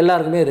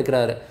எல்லாருக்குமே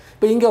இருக்கிறாரு.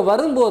 இப்போ இங்கே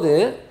வரும்போது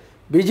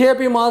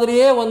பிஜேபி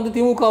மாதிரியே வந்து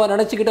திமுகவை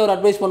நினச்சிக்கிட்டு அவர்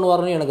அட்வைஸ்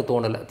பண்ணுவார்னு எனக்கு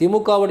தோணலை.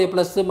 திமுகவுடைய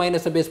ப்ளஸ்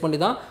மைனஸை பேஸ் பண்ணி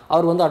தான்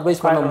அவர் வந்து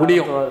அட்வைஸ் பண்ண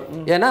முடியும்.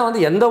 ஏன்னா வந்து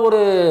எந்த ஒரு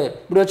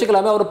இப்படி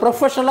வச்சுக்கலாமே, அவர்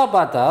ப்ரொஃபஷனலாக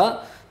பார்த்தா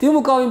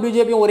திமுகவையும்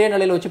பிஜேபியும் ஒரே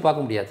நிலையில் வச்சு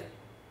பார்க்க முடியாது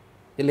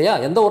இல்லையா?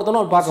 எந்த ஒருத்தனும்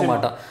அவர் பார்க்க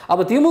மாட்டான்.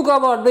 அப்போ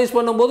திமுகவை அட்வைஸ்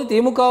பண்ணும்போது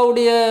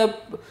திமுகவுடைய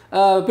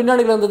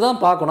பின்னணியிலேருந்து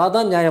தான் பார்க்கணும்,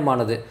 அதுதான்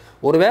நியாயமானது.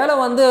 ஒருவேளை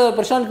வந்து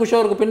பிரசாந்த்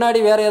கிஷோருக்கு பின்னாடி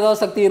வேறு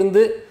ஏதாவது சக்தி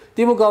இருந்து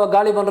திமுகவை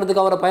காலி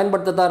பண்ணுறதுக்கு அவரை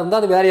பயன்படுத்தத்தான்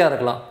இருந்தால் அது வேறையாக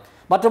இருக்கலாம்.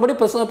 மற்றபடி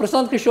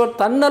பிரசாந்த் கிஷோர்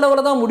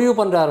தன்னளவில் தான் முடிவு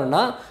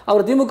பண்ணுறாருன்னா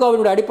அவர்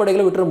திமுகவினுடைய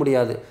அடிப்படைகளை விட்டுற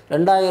முடியாது.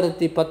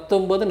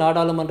 2019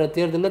 நாடாளுமன்ற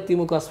தேர்தலில்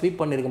திமுக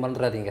ஸ்வீப் பண்ணியிருக்கு,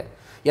 மறந்துடாதீங்க.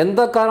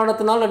 எந்த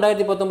காரணத்தினால்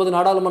 2019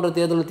 நாடாளுமன்ற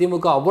தேர்தலில்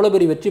திமுக அவ்வளோ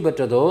பெரிய வெற்றி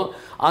பெற்றதோ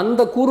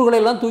அந்த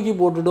கூறுகளெல்லாம் தூக்கி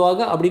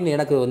போட்டுடுவாங்க அப்படின்னு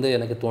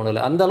எனக்கு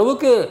தோணலை. அந்த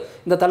அளவுக்கு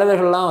இந்த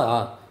தலைவர்கள்லாம்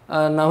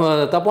நம்ம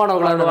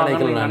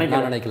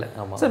தப்பானவர்களாக நினைக்கல.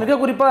 ஆமாம் சார், மிக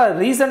குறிப்பாக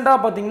ரீசெண்டாக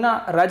பார்த்தீங்கன்னா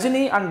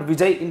ரஜினி அண்ட்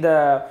விஜய் இந்த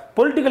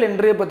பொலிட்டிக்கல்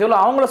என்ட்ரியை பற்றியோ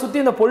அவங்கள சுற்றி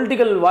இந்த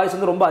பொலிட்டிக்கல் வாய்ஸ்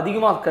வந்து ரொம்ப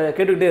அதிகமாக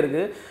கேட்டுக்கிட்டே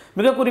இருக்குது.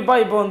 மிக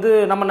குறிப்பாக இப்போ வந்து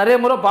நம்ம நிறைய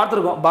முறை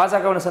பார்த்துருக்கோம்,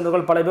 பாஜகவின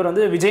சேர்ந்தவர்கள் பல பேர்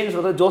வந்து விஜய்னு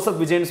சொல்கிறது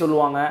ஜோசப் விஜய்னு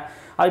சொல்லுவாங்க.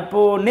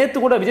 இப்போது நேற்று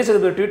கூட விஜய்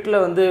சேதுபதி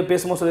ட்வீட்டில் வந்து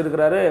பேசும்போது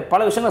சொல்லியிருக்கிறாரு,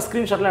 பல விஷயங்கள்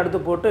ஸ்க்ரீன்ஷாட்லாம்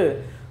எடுத்து போட்டு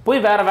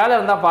போய் வேறு வேலை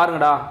இருந்தால்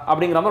பாருங்கடா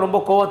அப்படிங்கிற மாதிரி ரொம்ப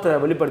கோவத்தை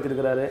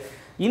வெளிப்படுத்தியிருக்கிறாரு.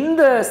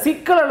 இந்த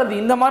சிக்கல் அல்லது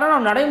இந்த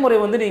மாதிரியான நடைமுறை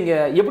வந்து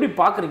நீங்கள் எப்படி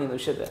பார்க்குறீங்க இந்த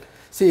விஷயத்தை?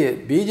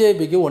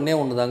 பிஜேபிக்கு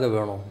ஒன்று தாங்க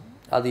வேணும்,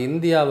 அது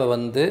இந்தியாவை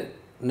வந்து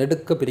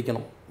நெடுக்க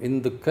பிரிக்கணும்.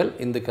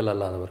 இந்துக்கள்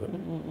அல்லாதவர்கள்.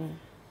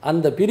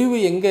 அந்த பிரிவு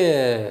எங்கே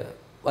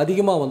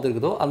அதிகமாக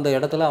வந்திருக்குதோ அந்த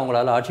இடத்துல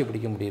அவங்களால ஆட்சி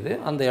பிடிக்க முடியுது,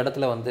 அந்த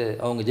இடத்துல வந்து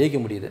அவங்க ஜெயிக்க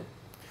முடியுது.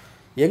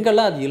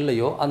 எங்கெல்லாம் அது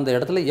இல்லையோ அந்த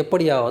இடத்துல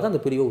எப்படியாவது அந்த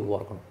பிரிவை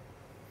உருவாக்கணும்.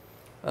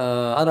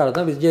 அதனால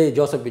தான்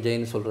ஜோசப்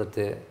விஜய்னு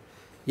சொல்கிறது,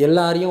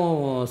 எல்லாரையும்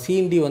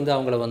சீண்டி வந்து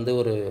அவங்கள வந்து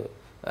ஒரு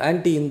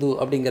ஆன்டி இந்து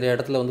அப்படிங்கிற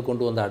இடத்துல வந்து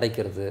கொண்டு வந்து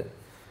அடைக்கிறது.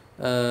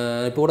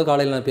 இப்போ கூட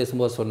காலையில் நான்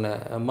பேசும்போது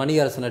சொன்னேன்,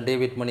 மணியரசனை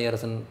டேவிட்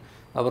மணியரசன்,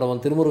 அப்புறம்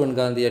வந்து திருமுருகன்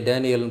காந்தியை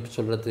டேனியல்னு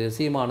சொல்கிறது,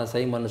 சீமான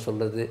சைமன்னு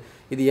சொல்கிறது,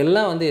 இது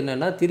எல்லாம் வந்து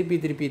என்னென்னா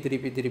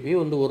திருப்பி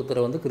வந்து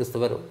ஒருத்தரை வந்து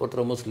கிறிஸ்தவர்,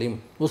 ஒருத்தர்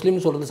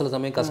முஸ்லீம்னு சொல்கிறது சில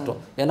சமயம் கஷ்டம்,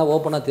 ஏன்னா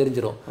ஓப்பனாக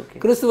தெரிஞ்சிடும்.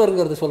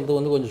 கிறிஸ்தவருங்கிறது சொல்கிறது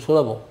வந்து கொஞ்சம்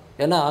சுலபம்,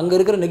 ஏன்னா அங்கே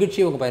இருக்கிற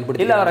நிகழ்ச்சியை அவங்க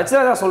பயன்படுத்தி. இல்லை,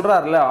 ரச்சராஜா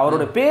சொல்கிறாருல்ல,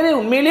 அவரோட பேரே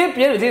உண்மையிலேயே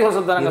பேர் விஜய்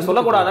சொல்கிறாங்க,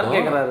 சொல்லக்கூடாதுன்னு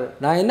கேட்குறாரு.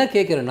 நான் என்ன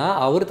கேட்குறேன்னா,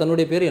 அவர்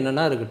தன்னுடைய பேர்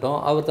என்னென்னா இருக்கட்டும்,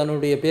 அவர்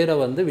தன்னுடைய பேரை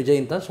வந்து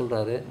விஜய்ன்னு தான்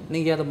சொல்கிறாரு.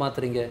 நீங்கள் அதை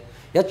மாற்றுறீங்க,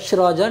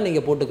 ராஜா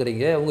நீங்கள்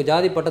போட்டுக்கிறீங்க, உங்கள்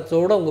ஜாதி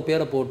பட்டத்தோடு உங்கள்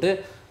பேரை போட்டு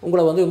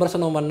உங்களை வந்து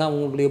விமர்சனம் பண்ணால்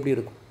உங்களுக்கு எப்படி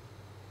இருக்கும்?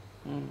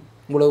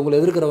 உங்களை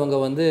எதிர்க்கிறவங்க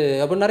வந்து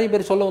அப்போ நிறைய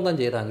பேர் சொல்லவும் தான்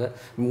செய்கிறாங்க.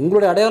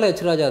 உங்களுடைய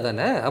அடையாளம் ராஜா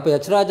தானே, அப்போ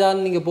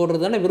ராஜான்னு நீங்கள்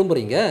போடுறது தானே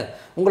விரும்புகிறீங்க.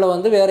 உங்களை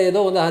வந்து வேறு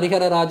ஏதோ வந்து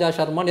ஹரிஹர ராஜா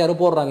சர்மான்னு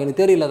யாரும் போடுறாங்க,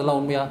 எனக்கு தெரியல அதெல்லாம்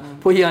உண்மையா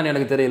பொய்யான்னு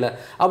எனக்கு தெரியல.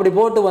 அப்படி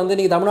போட்டு வந்து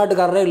நீங்கள்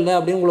தமிழ்நாட்டுக்காரரே இல்லை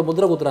அப்படின்னு உங்களை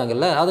முத்திரை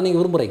குத்துறாங்கல்ல, அதை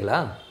நீங்கள்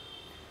விரும்புகிறீங்களா?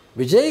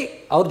 விஜய்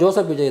அவர்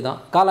ஜோசப் விஜய் தான்,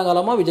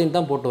 காலங்காலமாக விஜய்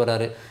தான் போட்டு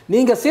வர்றாரு.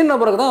 நீங்கள் சீன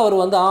பிறகு தான் அவர்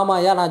வந்து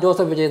ஆமாயா நான்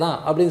ஜோசப் விஜய் தான்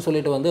அப்படின்னு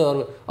சொல்லிட்டு வந்து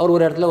அவர்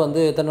ஒரு இடத்துல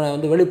வந்து தன்னை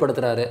வந்து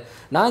வெளிப்படுத்துகிறாரு.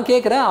 நான்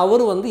கேட்குறேன்,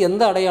 அவர் வந்து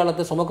எந்த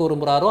அடையாளத்தை சுமக்க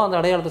விரும்புகிறாரோ அந்த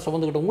அடையாளத்தை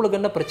சுமந்துக்கிட்டு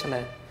உங்களுக்கு என்ன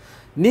பிரச்சனை?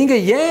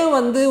 நீங்கள் ஏன்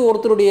வந்து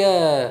ஒருத்தருடைய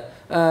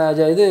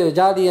இது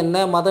ஜாதி என்ன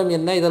மதம்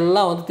என்ன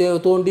இதெல்லாம் வந்து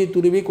தோண்டி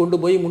துருவி கொண்டு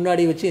போய்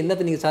முன்னாடி வச்சு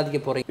என்னத்தை நீங்கள் சாதிக்க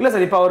போகிறீங்க? இல்லை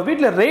சார், இப்போ அவர்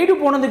வீட்டில் ரெய்டு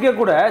போனதுக்கே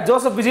கூட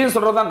ஜோசப் விஜய்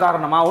சொல்கிறது தான்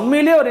காரணமா?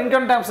 உண்மையிலேயே ஒரு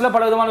இன்கம் டேக்ஸில்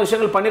பல விதமான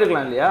விஷயங்கள்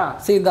பண்ணியிருக்கலாம் இல்லையா?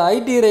 சரி, இந்த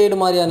ஐடி ரெய்டு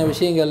மாதிரியான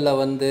விஷயங்களில்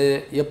வந்து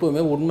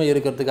எப்பவுமே உண்மை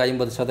இருக்கிறதுக்கு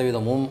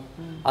 50%,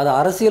 அது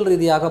அரசியல்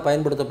ரீதியாக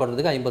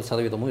பயன்படுத்தப்படுறதுக்கு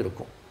 50%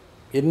 இருக்கும்.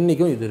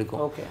 என்றைக்கும் இது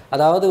இருக்கும்.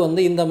 அதாவது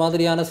வந்து இந்த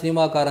மாதிரியான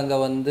சினிமாக்காரங்க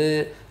வந்து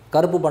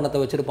கருப்பு பணத்தை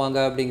வச்சுருப்பாங்க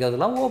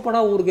அப்படிங்கிறதுலாம்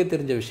ஓப்பனாக ஊருக்கே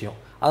தெரிஞ்ச விஷயம்.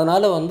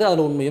 அதனால் வந்து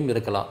அதில் உண்மையும்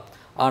இருக்கலாம்.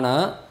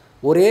 ஆனால்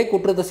ஒரே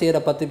குற்றத்தை செய்கிற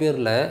 10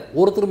 பேரில்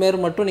ஒருத்தர் மேல்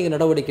மட்டும் நீங்கள்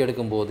நடவடிக்கை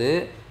எடுக்கும்போது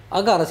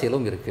அங்கே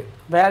அரசியலும் இருக்குது.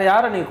 வேறு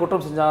யாரை நீங்கள்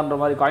குற்றம் செஞ்சான்ற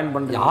மாதிரி காயின்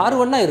பண்ணுறீங்க? யார்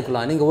வேணா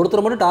இருக்கலாம். நீங்கள்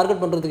ஒருத்தர் மட்டும்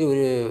டார்கெட் பண்ணுறதுக்கு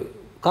ஒரு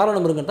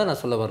காரணம் இருக்குன்னு தான்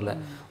நான் சொல்ல வரல.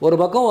 ஒரு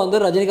பக்கம்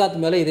வந்து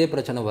ரஜினிகாந்த் மேலே இதே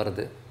பிரச்சனை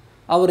வருது.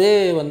 அவரே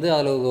வந்து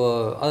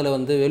அதில்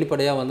வந்து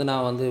வெளிப்படையாக வந்து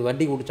நான் வந்து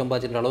வட்டி கூட்டு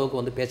சம்பாதிச்சிருக்க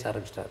அளவுக்கு வந்து பேச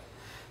ஆரம்பிச்சிட்டார்.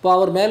 இப்போ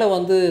அவர் மேலே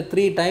வந்து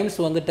 3 times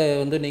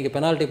வந்து நீங்கள்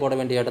பெனால்ட்டி போட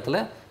வேண்டிய இடத்துல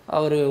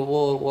அவர்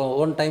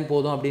 1 time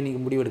போதும் அப்படின்னு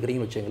நீங்கள் முடிவு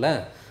எடுக்கிறீங்கன்னு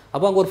வச்சுங்களேன்.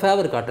 அப்போ அங்கே ஒரு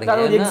ஃபேவர் காட்டுறீங்க.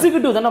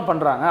 எக்ஸிக்யூட்டிவ் தானே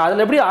பண்ணுறாங்க,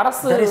 அதில் எப்படி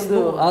அரசு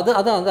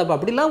அதான் அந்த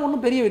அப்படிலாம்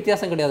ஒன்றும் பெரிய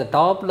வித்தியாசம் கிடையாது.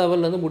 டாப்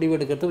லெவல்லேருந்து முடிவு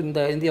எடுக்கிறது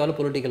இந்த இந்தியாவில்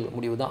பொலிட்டிக்கல்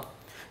முடிவு தான்.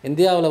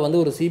 இந்தியாவில்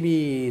வந்து ஒரு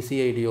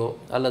சிபிசிஐடியோ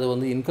அல்லது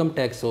வந்து இன்கம்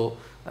டேக்ஸோ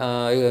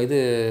இது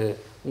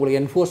உங்களுக்கு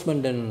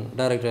என்ஃபோர்ஸ்மெண்ட் அண்ட்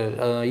டைரக்டர்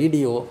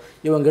இடிஓ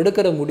இவங்க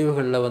எடுக்கிற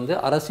முடிவுகளில் வந்து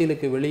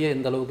அரசியலுக்கு வெளியே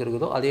எந்த அளவுக்கு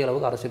இருக்குதோ அதே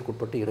அளவுக்கு அரசியலுக்கு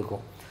உட்பட்டு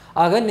இருக்கும்.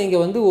 ஆக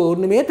நீங்கள் வந்து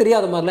ஒன்றுமே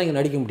தெரியாத மாதிரிலாம் இங்கே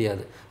நடிக்க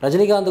முடியாது.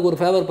 ரஜினிகாந்துக்கு ஒரு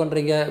ஃபேவர்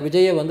பண்ணுறீங்க,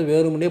 விஜயை வந்து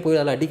வேறுமுன்னே போய்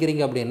அதில்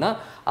அடிக்கிறீங்க அப்படின்னா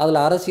அதில்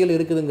அரசியல்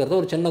இருக்குதுங்கிறத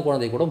ஒரு சின்ன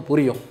குழந்தை கூட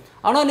புரியும்.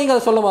 ஆனால் நீங்கள்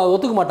அதை சொல்ல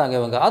ஒத்துக்க மாட்டாங்க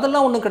இவங்க.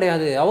 அதெல்லாம் ஒன்றும்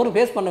கிடையாது, அவரும்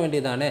ஃபேஸ் பண்ண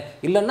வேண்டியதானே,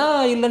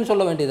 இல்லைன்னு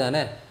சொல்ல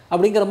வேண்டியதானே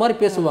அப்படிங்கிற மாதிரி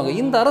பேசுவாங்க.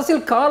 இந்த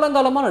அரசியல்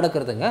காலங்காலமாக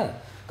நடக்கிறதுங்க,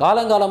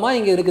 காலங்காலமாக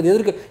இங்கே இருக்குது.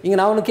 எதற்கு இங்கே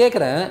நான் ஒன்று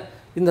கேட்குறேன்,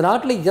 இந்த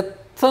நாட்டில்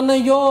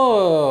எத்தனையோ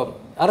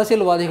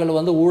அரசியல்வாதிகள்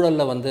வந்து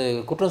ஊழலில் வந்து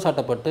குற்றம்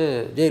சாட்டப்பட்டு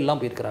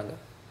ஜெயிலெலாம் போயிருக்கிறாங்க.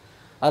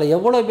 அதில்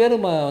எவ்வளோ பேர்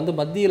வந்து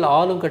மத்தியில்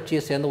ஆளும்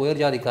கட்சியை சேர்ந்த உயர்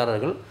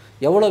ஜாதிக்காரர்கள்,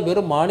 எவ்வளோ பேர்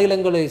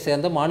மாநிலங்களை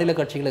சேர்ந்த மாநில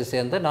கட்சிகளை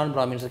சேர்ந்த நான்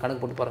பிராமின்ஸ்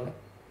கணக்கு போட்டு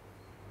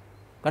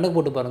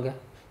பாருங்கள்.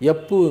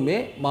 எப்பவுமே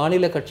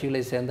மாநில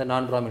கட்சிகளை சேர்ந்த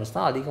நான் பிராமின்ஸ்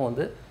தான் அதிகம்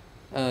வந்து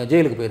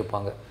ஜெயிலுக்கு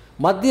போயிருப்பாங்க.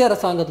 மத்திய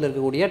அரசாங்கத்தில்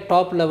இருக்கக்கூடிய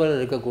டாப் லெவலில்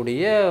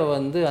இருக்கக்கூடிய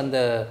வந்து அந்த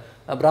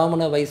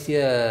பிராமண வைசிய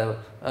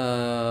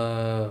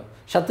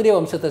சத்திரிய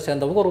வம்சத்தை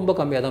சேர்ந்தவங்க ரொம்ப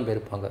கம்மியாக தான்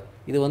போயிருப்பாங்க.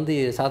 இது வந்து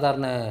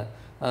சாதாரண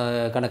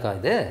கணக்காக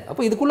இது.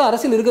 அப்போ இதுக்குள்ளே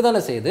அரசியல் இருக்க தானே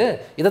செய்யுது.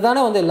 இதை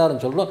தானே வந்து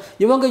எல்லாரும் சொல்கிறோம்.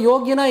 இவங்க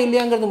யோகியனா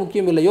இல்லையாங்கிறது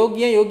முக்கியம் இல்லை,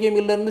 யோகியம்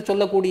இல்லைன்னு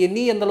சொல்லக்கூடிய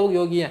நீ எந்த அளவுக்கு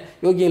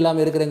யோகியம்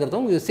இல்லாமல்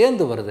இருக்கிறேங்கிறதும் இது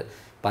சேர்ந்து வருது.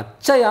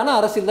 பச்சையான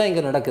அரசியல் தான்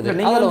இங்க நடக்குது.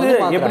 நீங்க வந்து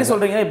எப்படி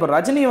சொல்றீங்க? இப்ப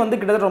ரஜினி வந்து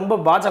கிட்டத்தட்ட ரொம்ப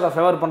பாஜக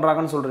ஃபேவர்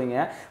பண்றாங்கன்னு சொல்றீங்க.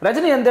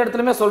 ரஜினி எந்த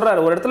இடத்துலயுமே சொல்றாரு,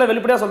 ஒரு இடத்துல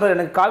வெளிப்படையா சொல்றாரு,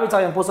 எனக்கு காவி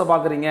சாயம் பூச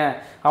பாக்குறீங்க,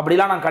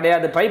 அப்படிலாம் நான்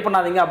கிடையாது, ட்ரை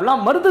பண்ணாதீங்க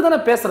அப்படிலாம் மறுத்து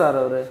தானே பேசுறாரு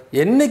அவரு.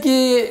 என்னைக்கு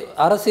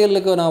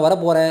அரசியலுக்கு நான்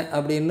வரப்போறேன்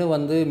அப்படின்னு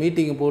வந்து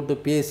மீட்டிங் போட்டு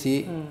பேசி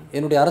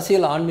என்னுடைய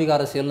அரசியல் ஆன்மீக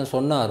அரசியல்னு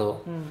சொன்னாரோ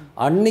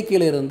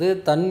அன்னைக்கிலிருந்து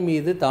தன்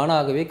மீது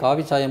தானாகவே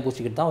காவி சாயம்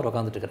பூசிக்கிட்டு தான் அவர்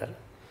உட்காந்துட்டு இருக்கிறாரு.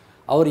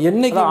 அவர்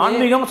என்னைக்கு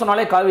ஆன்மீகம்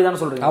சொன்னாலே காவி தான்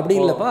சொல்றீங்க? அப்படி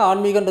இல்லைப்பா,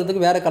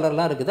 ஆன்மீகன்றதுக்கு வேற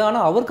கலர்லாம் இருக்குது.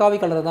 ஆனால் அவர் காவி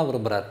கலரை தான்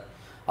விரும்புகிறார்.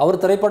 அவர்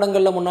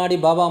திரைப்படங்களில் முன்னாடி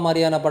பாபா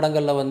மாதிரியான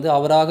படங்களில் வந்து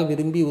அவராக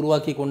விரும்பி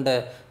உருவாக்கி கொண்ட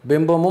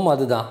பிம்பமும்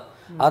அதுதான்.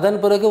 அதன்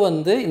பிறகு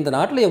வந்து இந்த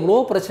நாட்டில் எவ்வளோ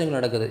பிரச்சனைகள்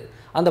நடக்குது.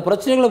 அந்த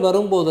பிரச்சனைகள்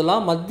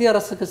வரும்போதெல்லாம் மத்திய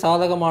அரசுக்கு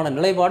சாதகமான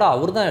நிலைப்பாடு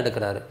அவர் தான்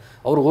எடுக்கிறாரு.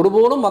 அவர்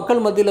ஒருபோதும்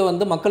மக்கள் மத்தியில்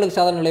வந்து மக்களுக்கு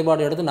சாதக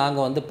நிலைப்பாடு எடுத்து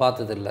நாங்கள் வந்து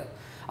பார்த்ததில்லை.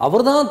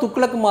 அவர் தான்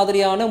துக்ளக்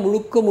மாதிரியான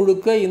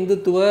முழுக்க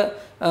இந்துத்துவ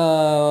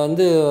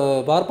வந்து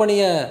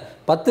பார்ப்பனிய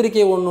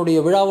பத்திரிகை ஒன்றுடைய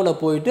விழாவில்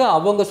போயிட்டு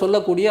அவங்க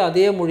சொல்லக்கூடிய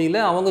அதே மொழியில்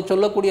அவங்க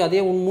சொல்லக்கூடிய அதே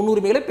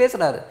முன்னுரிமைகளை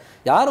பேசுகிறாரு.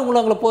 யார் உங்களை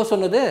அவங்கள போக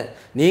சொன்னது?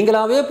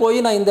 நீங்களாவே போய்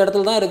நான் இந்த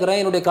இடத்துல தான் இருக்கிறேன்,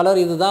 என்னுடைய கலர்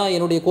இது தான்,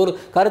 என்னுடைய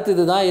கருத்து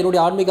இது தான், என்னுடைய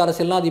ஆன்மீக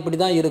அரசியல்னால் அது இப்படி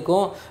தான்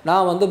இருக்கும்,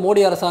 நான் வந்து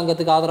மோடி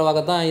அரசாங்கத்துக்கு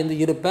ஆதரவாக தான்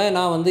இருப்பேன்,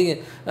 நான் வந்து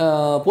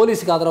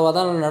போலீஸுக்கு ஆதரவாக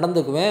தான் நான்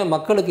நடந்துக்குவேன்,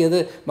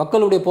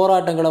 மக்களுடைய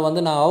போராட்டங்களை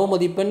வந்து நான்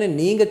அவமதிப்பேன்னு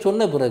நீங்கள்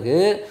சொன்ன பிறகு,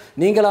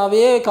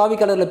 நீங்களாவே காவி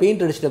கலரில்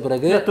பெயிண்ட் அடிச்சிட்ட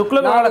பிறகு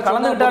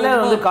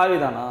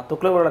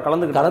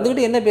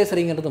கலந்துக்கிட்டு என்ன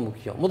பேசுகிறீங்கிறது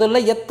முக்கியம். முதல்ல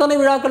எத்தனை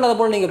விழாக்கள் அதை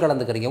போல் நீங்கள்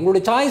கலந்துக்கிறீங்க?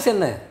 உங்களுடைய சாய்ஸ்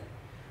என்ன?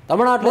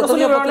 தமிழ்நாட்டில்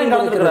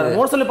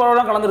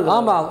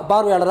ஆமாம்,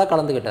 பார்வையாளராக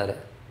கலந்துக்கிட்டாரு.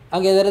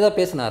 அங்கே எதாவது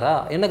பேசினாரா?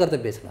 என்ன கருத்தை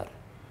பேசினார்?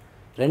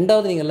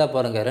 ரெண்டாவது நீங்கள் எல்லாம்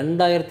பாருங்கள்,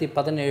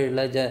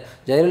 2017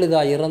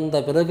 ஜெயலலிதா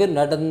இறந்த பிறகு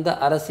நடந்த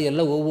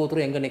அரசியலில்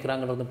ஒவ்வொருத்தரும் எங்கே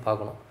நிற்கிறாங்கிறது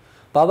பார்க்கணும்.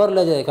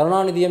 பவரில்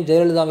கருணாநிதியும்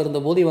ஜெயலலிதாவும்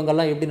இருந்தபோது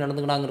இவங்கெல்லாம் எப்படி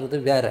நடந்துக்கினாங்கிறது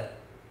வேறு.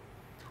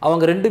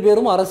 அவங்க 2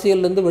 பேரும்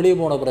அரசியல்லேருந்து வெளியே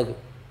போன பிறகு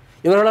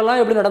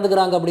இவர்களெல்லாம் எப்படி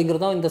நடந்துக்கிறாங்க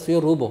அப்படிங்கிறது தான் இந்த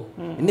சுயரூபம்.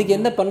 இன்றைக்கி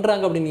என்ன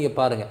பண்ணுறாங்க அப்படின்னு நீங்கள்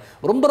பாருங்கள்.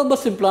 ரொம்ப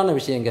சிம்பிளான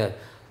விஷயங்க.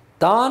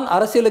 தான்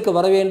அரசியலுக்கு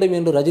வர வேண்டும்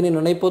என்று ரஜினி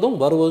நினைப்பதும்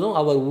வருவதும்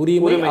அவர்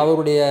உரிமை,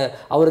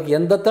 அவருக்கு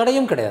எந்த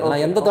தடையும் கிடையாது.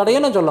 நான் எந்த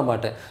தடையும் நான் சொல்ல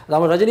மாட்டேன்.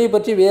 நம்ம ரஜினியை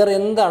பற்றி வேறு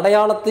எந்த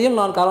அடையாளத்தையும்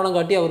நான் காரணம்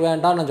காட்டி அவர்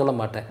வேண்டாம் நான் சொல்ல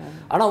மாட்டேன்.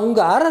 ஆனால்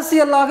உங்கள்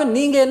அரசியலாக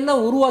நீங்கள் என்ன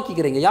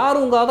உருவாக்கிக்கிறீங்க?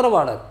 யார் உங்கள்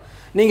ஆதரவாளர்?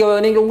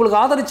 நீங்கள் உங்களுக்கு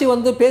ஆதரித்து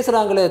வந்து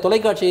பேசுகிறாங்களே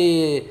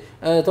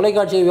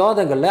தொலைக்காட்சி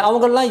விவாதங்களில்,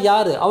 அவங்கெல்லாம்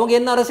யார்? அவங்க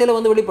என்ன அரசியலை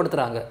வந்து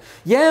வெளிப்படுத்துகிறாங்க?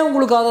 ஏன்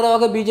உங்களுக்கு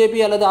ஆதரவாக பிஜேபி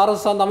அல்லது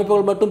RSS அந்த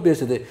அமைப்புகள் மட்டும்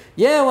பேசுது?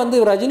 ஏன்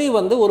வந்து ரஜினி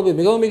வந்து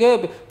ஒரு மிக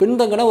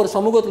பின்தங்கின ஒரு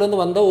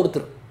சமூகத்திலேருந்து வந்த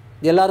ஒருத்தர்,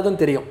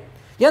 எல்லாருக்கும் தெரியும்.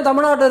 ஏன்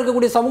தமிழ்நாட்டில்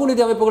இருக்கக்கூடிய சமூக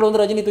நீதி அமைப்புகள்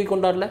வந்து ரஜினி தூக்கி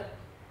கொண்டாடல?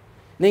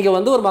 நீங்கள்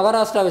வந்து ஒரு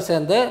மகாராஷ்டிராவை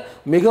சேர்ந்த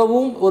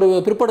மிகவும் ஒரு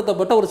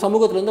பிற்படுத்தப்பட்ட ஒரு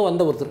சமூகத்திலேருந்து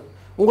வந்த ஒருத்தர்,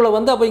 உங்களை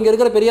வந்து அப்போ இங்கே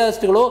இருக்கிற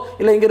பெரியாரிஸ்ட்டுகளோ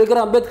இல்லை இங்கே இருக்கிற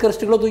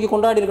அம்பேத்கரிஸ்ட்டுகளோ தூக்கி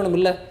கொண்டாடி இருக்கணும்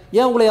இல்லை?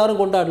 ஏன் உங்களை யாரும்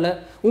கொண்டாடல?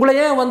 உங்களை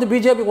ஏன் வந்து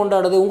பிஜேபி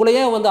கொண்டாடுது? உங்களை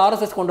ஏன் வந்து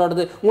RSS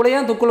கொண்டாடுது? உங்களை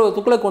ஏன்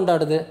துக்ளை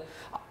கொண்டாடுது?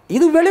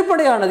 இது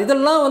வெளிப்படையானது.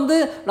 இதெல்லாம் வந்து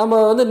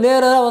நம்ம வந்து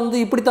நேராக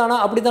வந்து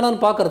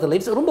அப்படித்தானான்னு பார்க்கறது இல்லை.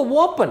 இட்ஸ் ரொம்ப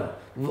ஓப்பன்,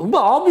 ரொம்ப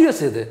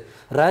ஆப்வியஸ். இது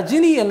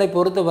ரஜினி என்னை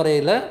பொறுத்த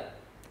வரையில்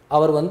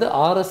அவர் வந்து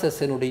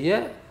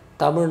RSSனுடைய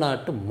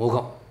தமிழ்நாட்டு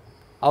முகம்.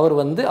 அவர்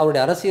வந்து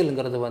அவருடைய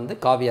அரசியலுங்கிறது வந்து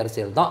காவி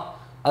அரசியல் தான்.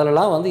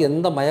 அதிலலாம் வந்து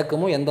எந்த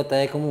மயக்கமும் எந்த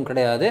தயக்கமும்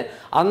கிடையாது.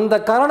 அந்த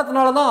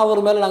காரணத்தினால தான்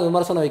அவர் மேலே நாங்கள்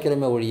விமர்சனம்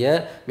வைக்கிறோமே ஒழிய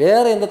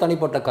வேறு எந்த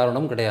தனிப்பட்ட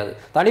காரணமும் கிடையாது.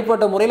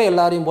 தனிப்பட்ட முறையில்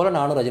எல்லாரையும் போல்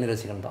நானும் ரஜினி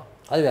ரசிகன் தான்,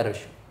 அது வேறு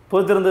விஷயம்.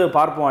 பொறுத்திருந்து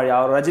பார்ப்போம்.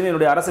 அவர்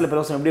ரஜினியுடைய அரசியல்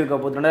பிரவேசம் எப்படி இருக்க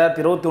போகுது?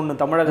 2021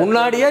 தமிழக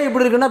முன்னாடியே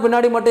இப்படி இருக்குன்னா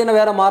பின்னாடி மட்டும் என்ன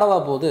வேற மாறவா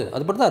போகுது?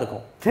 அது பற்றி தான்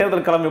இருக்கும்.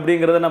 தேர்தல் களம்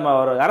எப்படிங்கிறத நம்ம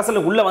அவர்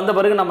அரசியலுக்கு உள்ள வந்த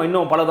பிறகு நம்ம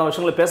இன்னும் பல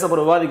விஷயங்களை பேச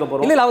போகிறோம், விவாதிக்க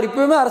போகிறோம். இல்லை, அவர்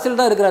இப்பவுமே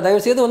அரசியல் தான் இருக்கிறார்.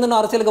 தயவு செய்து வந்து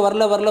நான் அரசியலுக்கு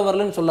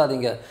வரலன்னு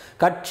சொல்லாதீங்க.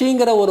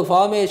 கட்சிங்கிற ஒரு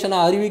ஃபார்மேஷனை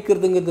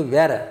அறிவிக்கிறதுங்கிறது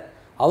வேற.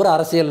 அவர்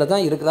அரசியலில்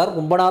தான் இருக்கிறார்,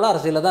 ரொம்ப நாளாக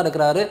அரசியலில் தான்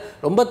இருக்கிறாரு.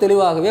 ரொம்ப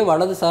தெளிவாகவே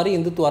வலதுசாரி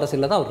இந்துத்துவ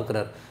அரசியலில் தான் அவர்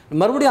இருக்கிறார்.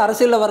 மறுபடியும்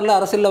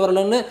அரசியலில்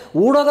வரலன்னு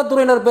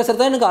ஊடகத்துறையினர் பேசுறது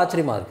தான் எனக்கு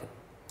ஆச்சரியமாக இருக்குது.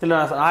 இல்லை,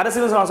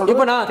 அரசியல்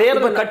இப்போ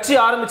நான் கட்சி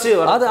ஆரம்பிச்சு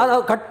அது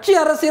கட்சி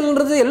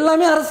அரசியல்ன்றது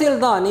எல்லாமே அரசியல்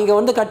தான். நீங்கள்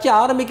வந்து கட்சி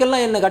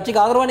ஆரம்பிக்கலாம், என்ன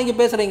கட்சிக்கு ஆதரவாக நீங்கள்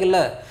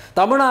பேசுகிறீங்கல்ல?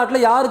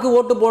 தமிழ்நாட்டில் யாருக்கு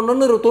ஓட்டு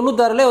போடணும்னு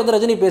 96 வந்து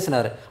ரஜினி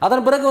பேசினார்.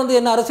 அதன் பிறகு வந்து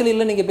என்ன அரசியல்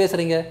இல்லைன்னு நீங்கள்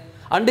பேசுகிறீங்க?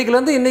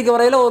 அன்றைக்குலேருந்து இன்றைக்கு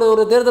வரையில்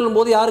ஒரு தேர்தலும்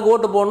போது யாருக்கு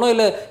ஓட்டு போடணும்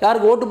இல்லை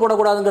யாருக்கு ஓட்டு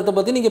போடக்கூடாதுங்கிறத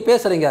பற்றி நீங்கள்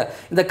பேசுகிறீங்க.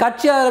 இந்த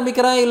கட்சி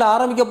ஆரம்பிக்கிறேன் இல்லை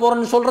ஆரம்பிக்க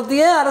போகிறேன்னு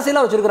சொல்கிறதையே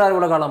அரசியலாக வச்சுருக்கிறாரு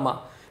இவ்வளோ காலமாக.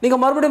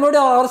 நீங்கள்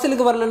மறுபடியும்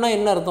அரசியலுக்கு வரலன்னா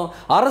என்ன அர்த்தம்?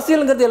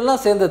 அரசியலுங்கிறது எல்லாம்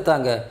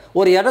சேர்ந்துட்டாங்க.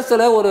 ஒரு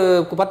இடத்துல ஒரு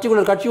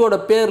பர்டிகுலர் கட்சியோட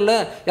பேரில்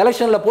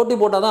எலெக்ஷனில் போட்டி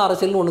போட்டால் தான்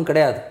அரசியல்னு ஒன்றும்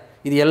கிடையாது.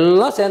 இது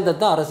எல்லாம் சேர்ந்தது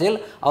தான் அரசியல்.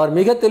 அவர்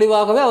மிக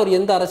தெளிவாகவே அவர்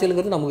எந்த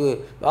அரசியலுங்கிறது நமக்கு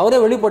அவரே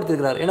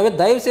வெளிப்படுத்தியிருக்கிறார். எனவே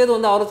தயவுசெய்து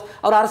வந்து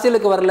அவர்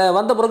அரசியலுக்கு வரல,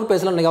 வந்த பிறகு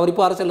பேசலாம். அவர்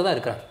இப்போ அரசியலில் தான்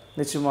இருக்கார்.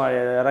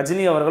 நிச்சயமாக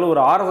ரஜினி அவர்கள்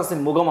ஒரு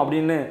RSSின் முகம்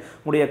அப்படின்னு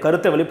உங்களுடைய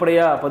கருத்தை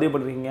வெளிப்படையாக பதிவு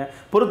பண்ணிருக்கீங்க.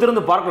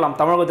 பொறுத்திருந்து பார்க்கலாம்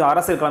தமிழகத்தின்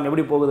அரசியல் களம்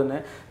எப்படி போகுதுன்னு.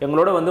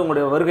 எங்களோட வந்து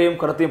உங்களுடைய வருகையும்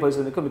கருத்தையும் பதிவு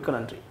செய்ததுக்கு மிக்க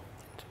நன்றி.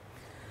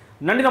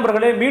 நன்றி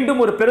நண்பர்களே.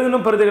 மீண்டும் ஒரு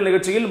பெரிதினும் பெரிதுகள்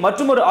நிகழ்ச்சியில்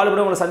மற்றொரு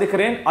ஆளுடன் உங்களை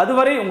சந்திக்கிறேன்.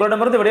 அதுவரை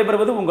உங்களிடமிருந்து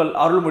விடைபெறுவது உங்கள்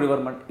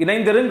அருள்மொழிவர்மன்.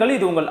 இணைந்திருங்கள்.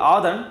 இது உங்கள்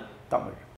ஆதன் தமிழ்.